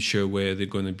future where they're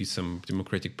going to be some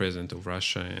democratic president of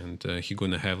Russia, and he's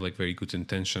going to have like very good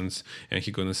intentions, and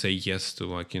he's going to say yes to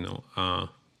like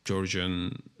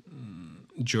Georgian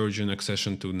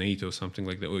accession to NATO, something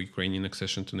like that, or Ukrainian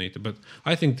accession to NATO. But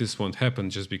I think this won't happen,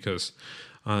 just because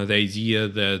the idea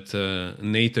that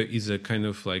NATO is a kind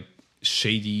of like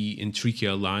shady and tricky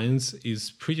alliance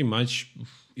is pretty much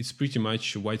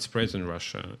widespread in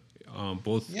Russia.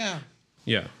 Both. Yeah.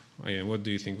 Yeah. What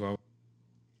do you think, Val?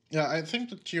 Yeah, I think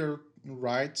that you're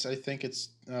right. I think it's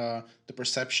the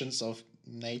perceptions of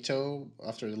NATO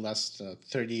after the last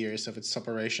 30 years of its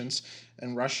operations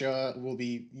in Russia will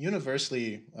be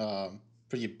universally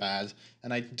pretty bad.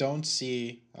 And I don't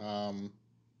see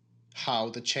how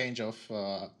the change of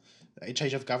a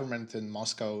change of government in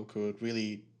Moscow could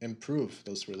really improve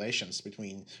those relations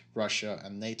between Russia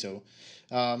and NATO,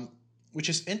 which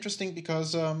is interesting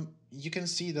because you can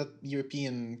see that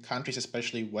European countries,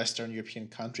 especially Western European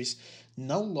countries,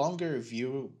 no longer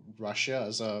view Russia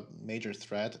as a major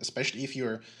threat, especially if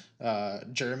you're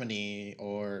Germany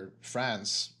or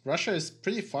France. Russia is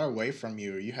pretty far away from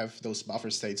you. You have those buffer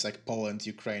states like Poland,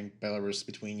 Ukraine, Belarus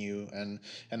between you and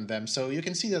them. So you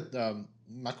can see that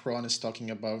Macron is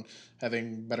talking about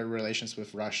having better relations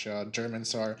with Russia.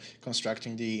 Germans are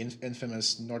constructing the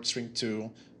infamous Nord Stream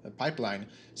 2 pipeline.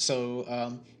 So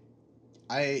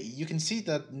you can see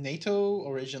that NATO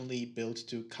originally built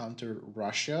to counter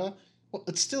Russia. Well,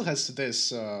 it still has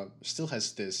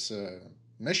this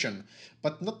mission,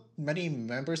 but not many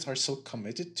members are so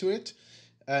committed to it,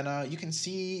 and you can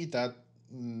see that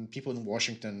people in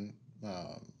Washington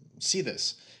see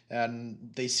this, and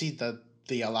they see that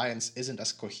the alliance isn't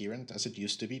as coherent as it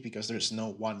used to be because there's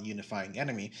no one unifying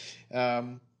enemy.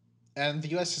 And the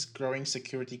US has growing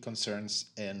security concerns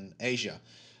in Asia.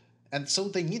 And so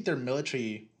they need their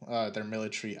military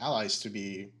allies to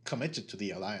be committed to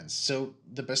the alliance. So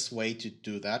the best way to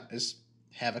do that is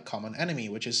have a common enemy,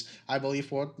 which is, I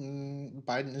believe, what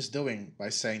Biden is doing by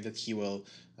saying that he will,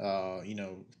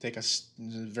 take a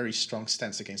very strong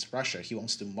stance against Russia. He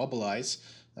wants to mobilize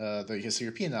his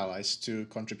European allies to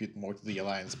contribute more to the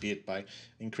alliance, be it by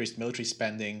increased military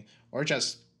spending or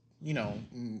just,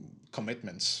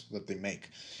 commitments that they make.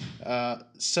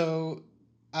 So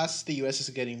as the US is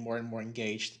getting more and more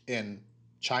engaged in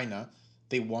China,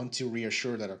 they want to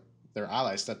reassure their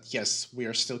allies that yes, we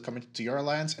are still committed to your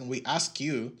alliance, and we ask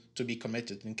you to be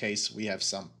committed in case we have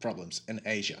some problems in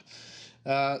Asia.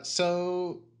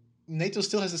 So NATO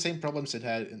still has the same problems it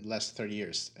had in the last 30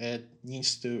 years. It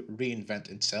needs to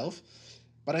reinvent itself.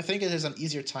 But I think it has an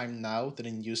easier time now than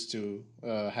it used to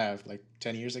have like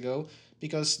 10 years ago,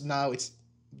 because now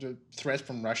the threat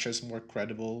from Russia is more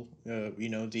credible.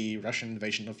 The Russian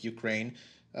invasion of Ukraine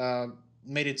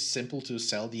made it simple to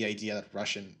sell the idea that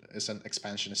Russia is an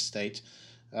expansionist state.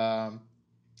 And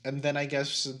then I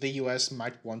guess the US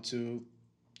might want to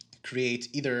create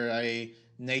either a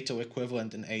NATO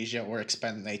equivalent in Asia or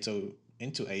expand NATO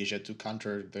into Asia to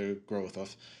counter the growth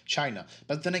of China.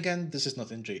 But then again, this is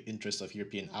not in the interest of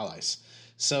European allies.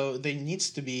 So there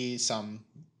needs to be some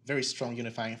very strong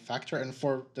unifying factor. And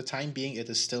for the time being, it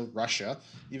is still Russia,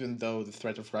 even though the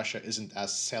threat of Russia isn't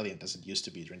as salient as it used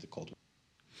to be during the Cold War.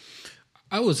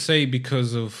 I would say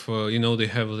because of, they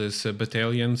have these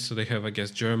battalions. So they have, I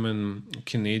guess, German,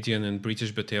 Canadian, and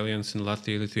British battalions in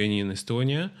Latvia, Lithuania, and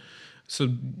Estonia. So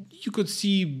you could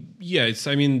see,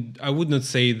 I would not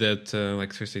say that,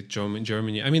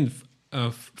 Germany. I mean,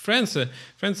 France is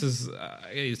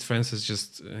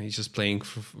just he's just playing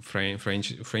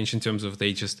French in terms of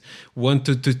they just want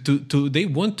they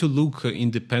want to look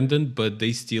independent, but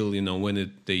they still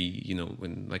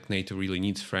when like NATO really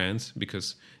needs France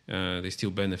because they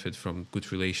still benefit from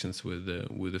good relations with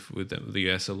the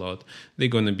US a lot. They're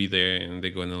gonna be there and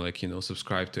they're gonna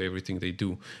subscribe to everything they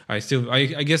do. I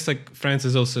guess like France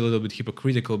is also a little bit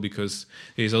hypocritical because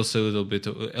there's also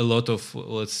a lot of,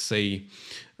 let's say,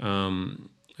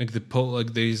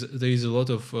 there's a lot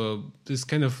of this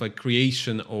kind of like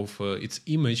creation of its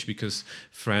image because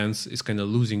France is kind of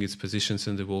losing its positions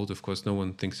in the world. Of course, no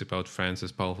one thinks about France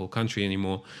as a powerful country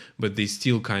anymore, but they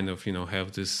still kind of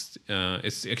have this.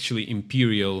 It's actually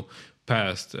imperial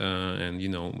past, and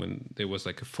when there was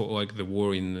the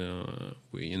war in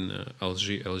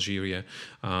Algeria,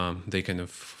 they kind of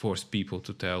forced people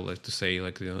to say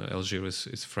Algeria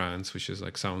is France, which is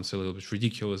sounds a little bit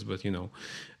ridiculous, but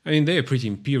I mean, they're pretty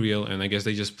imperial, and I guess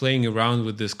they're just playing around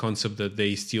with this concept that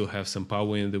they still have some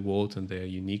power in the world and they're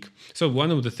unique. So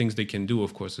one of the things they can do,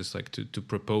 of course, is to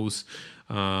propose,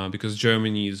 because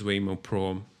Germany is way more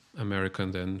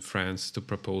pro-American than France, to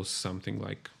propose something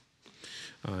like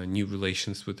new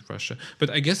relations with Russia. But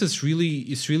I guess it's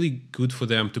really good for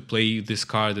them to play this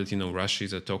card that Russia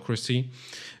is autocracy,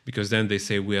 because then they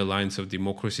say we are alliance of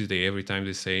democracies. But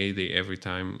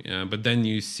then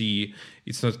you see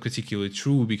it's not particularly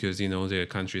true because there are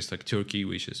countries like Turkey,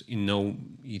 which is in all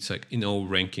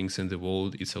rankings in the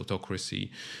world it's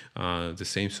autocracy, the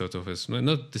same sort of as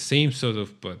not the same sort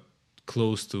of but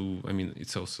close to. I mean,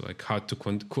 it's also hard to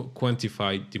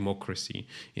quantify democracy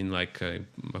in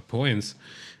points.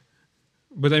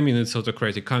 But I mean, it's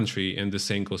autocratic country, and the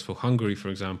same goes for Hungary, for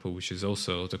example, which is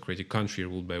also autocratic country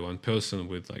ruled by one person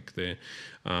with the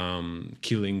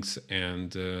killings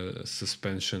and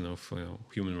suspension of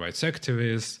human rights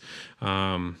activists.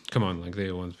 Come on,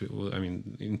 they want people. I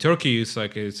mean, in Turkey, it's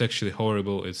actually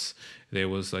horrible. There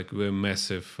was a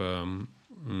massive.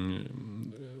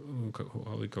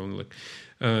 How we call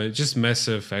just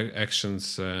massive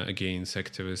actions against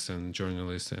activists and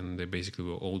journalists, and they basically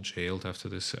were all jailed after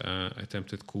this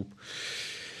attempted coup.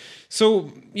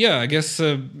 So yeah, I guess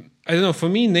I don't know. For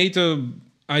me, NATO,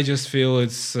 I just feel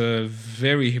it's a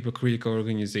very hypocritical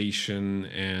organization,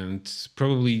 and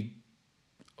probably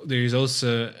there is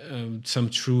also some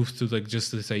truth to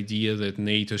just this idea that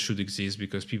NATO should exist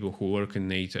because people who work in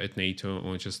NATO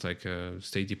or just a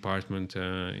State Department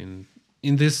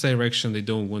in this direction, they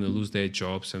don't want to lose their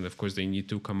jobs, and of course they need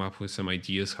to come up with some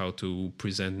ideas how to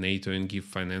present NATO and give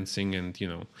financing, and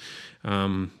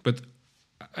but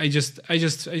I just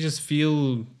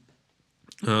feel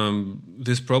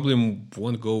this problem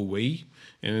won't go away.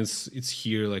 And it's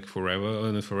here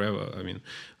forever, not forever. I mean,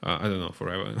 I don't know,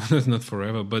 forever, not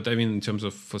forever. But I mean, in terms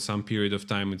of for some period of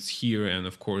time, it's here. And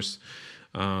of course,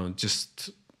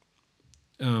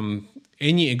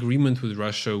 any agreement with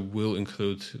Russia will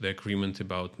include the agreement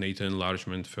about NATO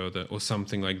enlargement further, or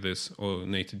something like this, or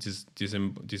NATO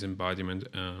disembodiment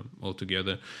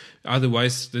altogether.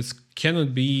 Otherwise, this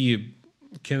cannot be.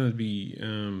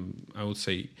 I would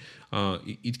say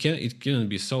it cannot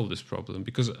be solved, this problem,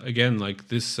 because again, like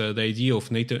this, the idea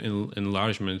of NATO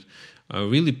enlargement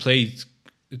really played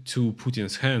to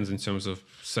Putin's hands in terms of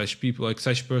such people, like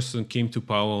such person came to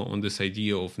power on this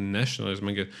idea of nationalism.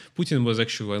 Again, Putin was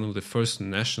actually one of the first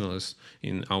nationalists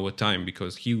in our time,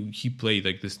 because he played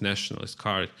like this nationalist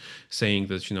card, saying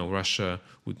that Russia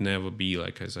would never be,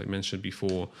 like as I mentioned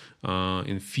before,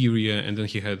 inferior. And then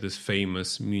he had this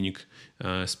famous Munich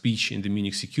speech in the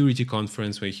Munich Security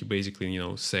Conference, where he basically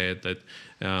said that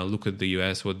look at the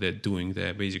US, what they're doing.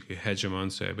 They're basically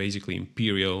hegemons. They're basically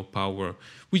imperial power,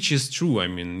 which is true. I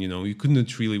mean, you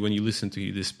couldn't really, when you listen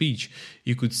to the speech,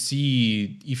 you could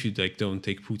see, if you like don't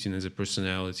take Putin as a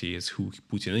personality, as who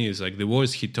Putin is, like the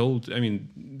words he told, I mean,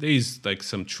 there is like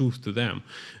some truth to them,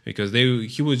 because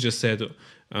he was just said,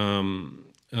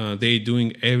 they're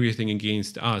doing everything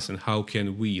against us, and how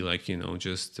can we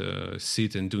just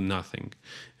sit and do nothing?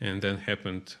 And then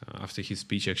happened, after his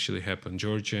speech actually happened,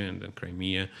 Georgia and then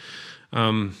Crimea.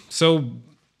 I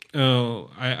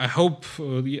hope,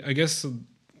 I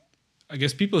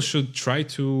guess people should try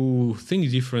to think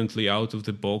differently out of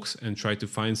the box and try to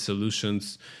find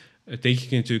solutions,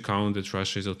 taking into account that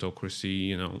Russia is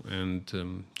autocracy,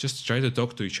 and just try to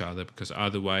talk to each other, because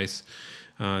otherwise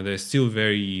there's still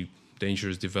very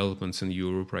dangerous developments in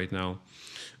Europe right now.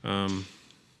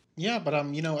 But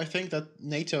I think that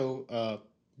NATO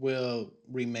will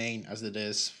remain as it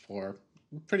is for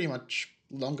pretty much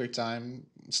longer time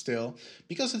still,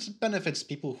 because it benefits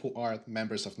people who are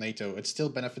members of NATO. It still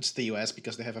benefits the US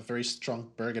because they have a very strong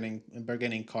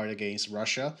bargaining card against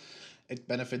Russia. It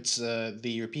benefits the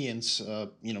Europeans.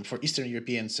 For Eastern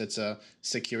Europeans, it's a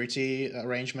security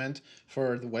arrangement.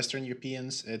 For the Western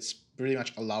Europeans, it's pretty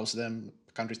much allows them,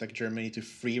 countries like Germany, to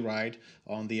free ride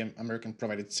on the American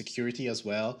provided security as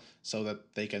well, so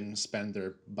that they can spend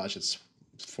their budgets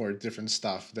for different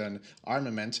stuff than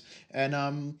armament. And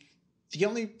the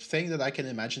only thing that I can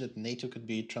imagine that NATO could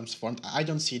be transformed, I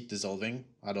don't see it dissolving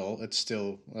at all. It's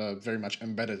still very much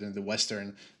embedded in the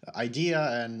Western idea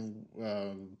and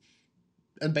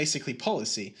basically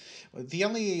policy. The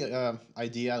only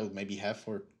idea I would maybe have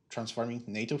for transforming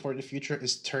NATO for the future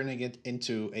is turning it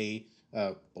into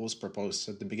what was proposed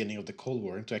at the beginning of the Cold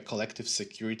War, into a collective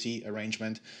security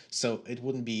arrangement. So it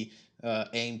wouldn't be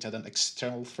aimed at an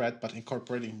external threat, but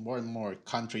incorporating more and more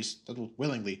countries that will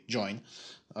willingly join,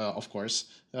 of course,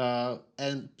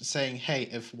 and saying, hey,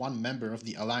 if one member of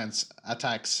the alliance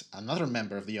attacks another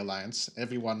member of the alliance,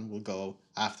 everyone will go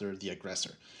after the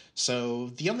aggressor.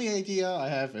 So the only idea I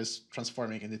have is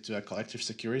transforming it into a collective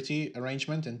security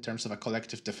arrangement in terms of a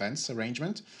collective defense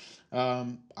arrangement.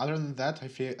 Other than that, I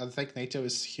think NATO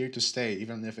is here to stay,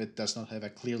 even if it does not have a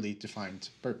clearly defined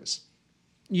purpose.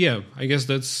 Yeah, I guess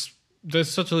that's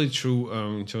totally true.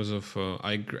 In terms of,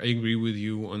 I agree with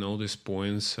you on all these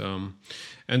points,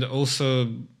 and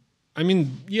also, I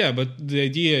mean, yeah. But the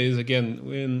idea is, again,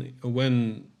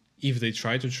 when if they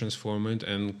try to transform it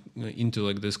and into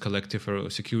like this collective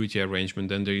security arrangement,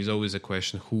 then there is always a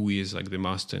question: who is like the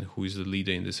master and who is the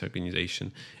leader in this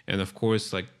organization? And of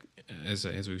course, like, as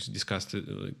we've discussed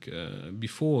it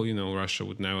before, Russia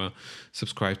would never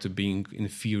subscribe to being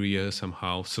inferior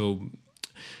somehow. So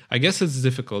I guess it's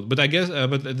difficult, but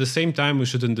but at the same time, we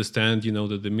should understand,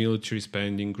 that the military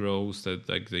spending grows, that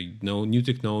like new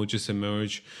technologies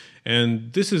emerge,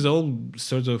 and this is all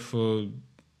sort of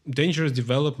dangerous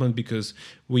development, because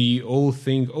we all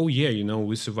think, oh yeah,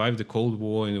 we survived the Cold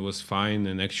War and it was fine,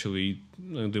 and actually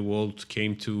the world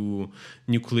came to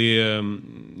nuclear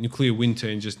winter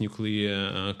and just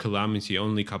nuclear calamity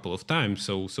only a couple of times.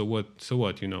 So what?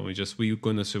 We're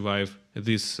gonna survive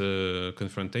this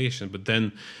confrontation. But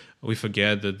then we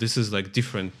forget that this is like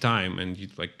different time, and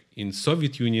in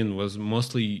Soviet Union was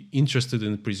mostly interested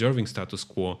in preserving status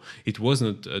quo. It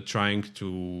wasn't trying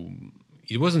to.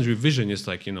 It wasn't revisionist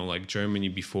like Germany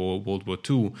before World War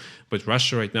II, but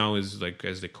Russia right now is, like,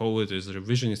 as they call it, is a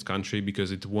revisionist country,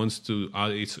 because it wants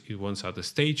it wants other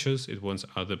stages, it wants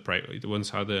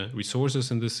other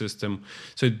resources in the system.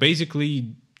 So it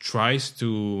basically tries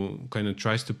to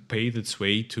pave its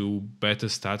way to better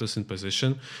status and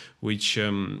position, which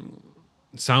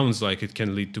sounds like it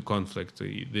can lead to conflict.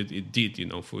 It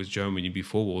did, for Germany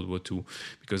before World War II,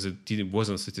 because it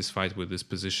wasn't satisfied with this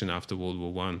position after World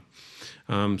War One.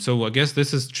 So I guess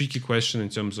this is a tricky question in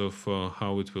terms of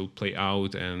how it will play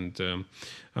out, and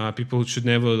people should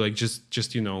never just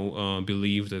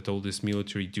believe that all these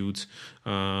military dudes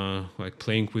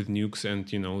playing with nukes and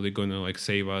they're gonna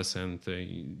save us, and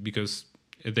because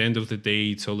at the end of the day,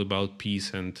 it's all about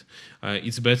peace, and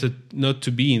it's better not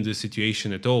to be in the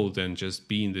situation at all than just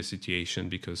be in the situation,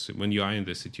 because when you are in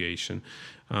the situation,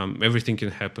 everything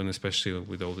can happen, especially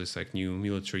with all these new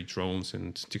military drones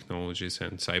and technologies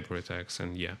and cyber attacks,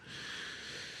 and yeah.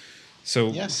 So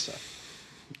yes,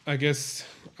 I guess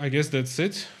that's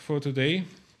it for today.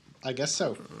 I guess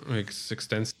so. It's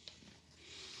extensive.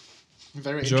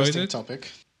 Very interesting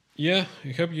topic. Yeah,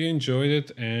 I hope you enjoyed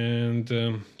it,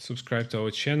 and subscribe to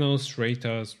our channels, rate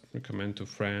us, recommend to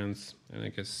friends, and I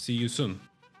guess see you soon.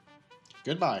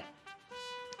 Goodbye.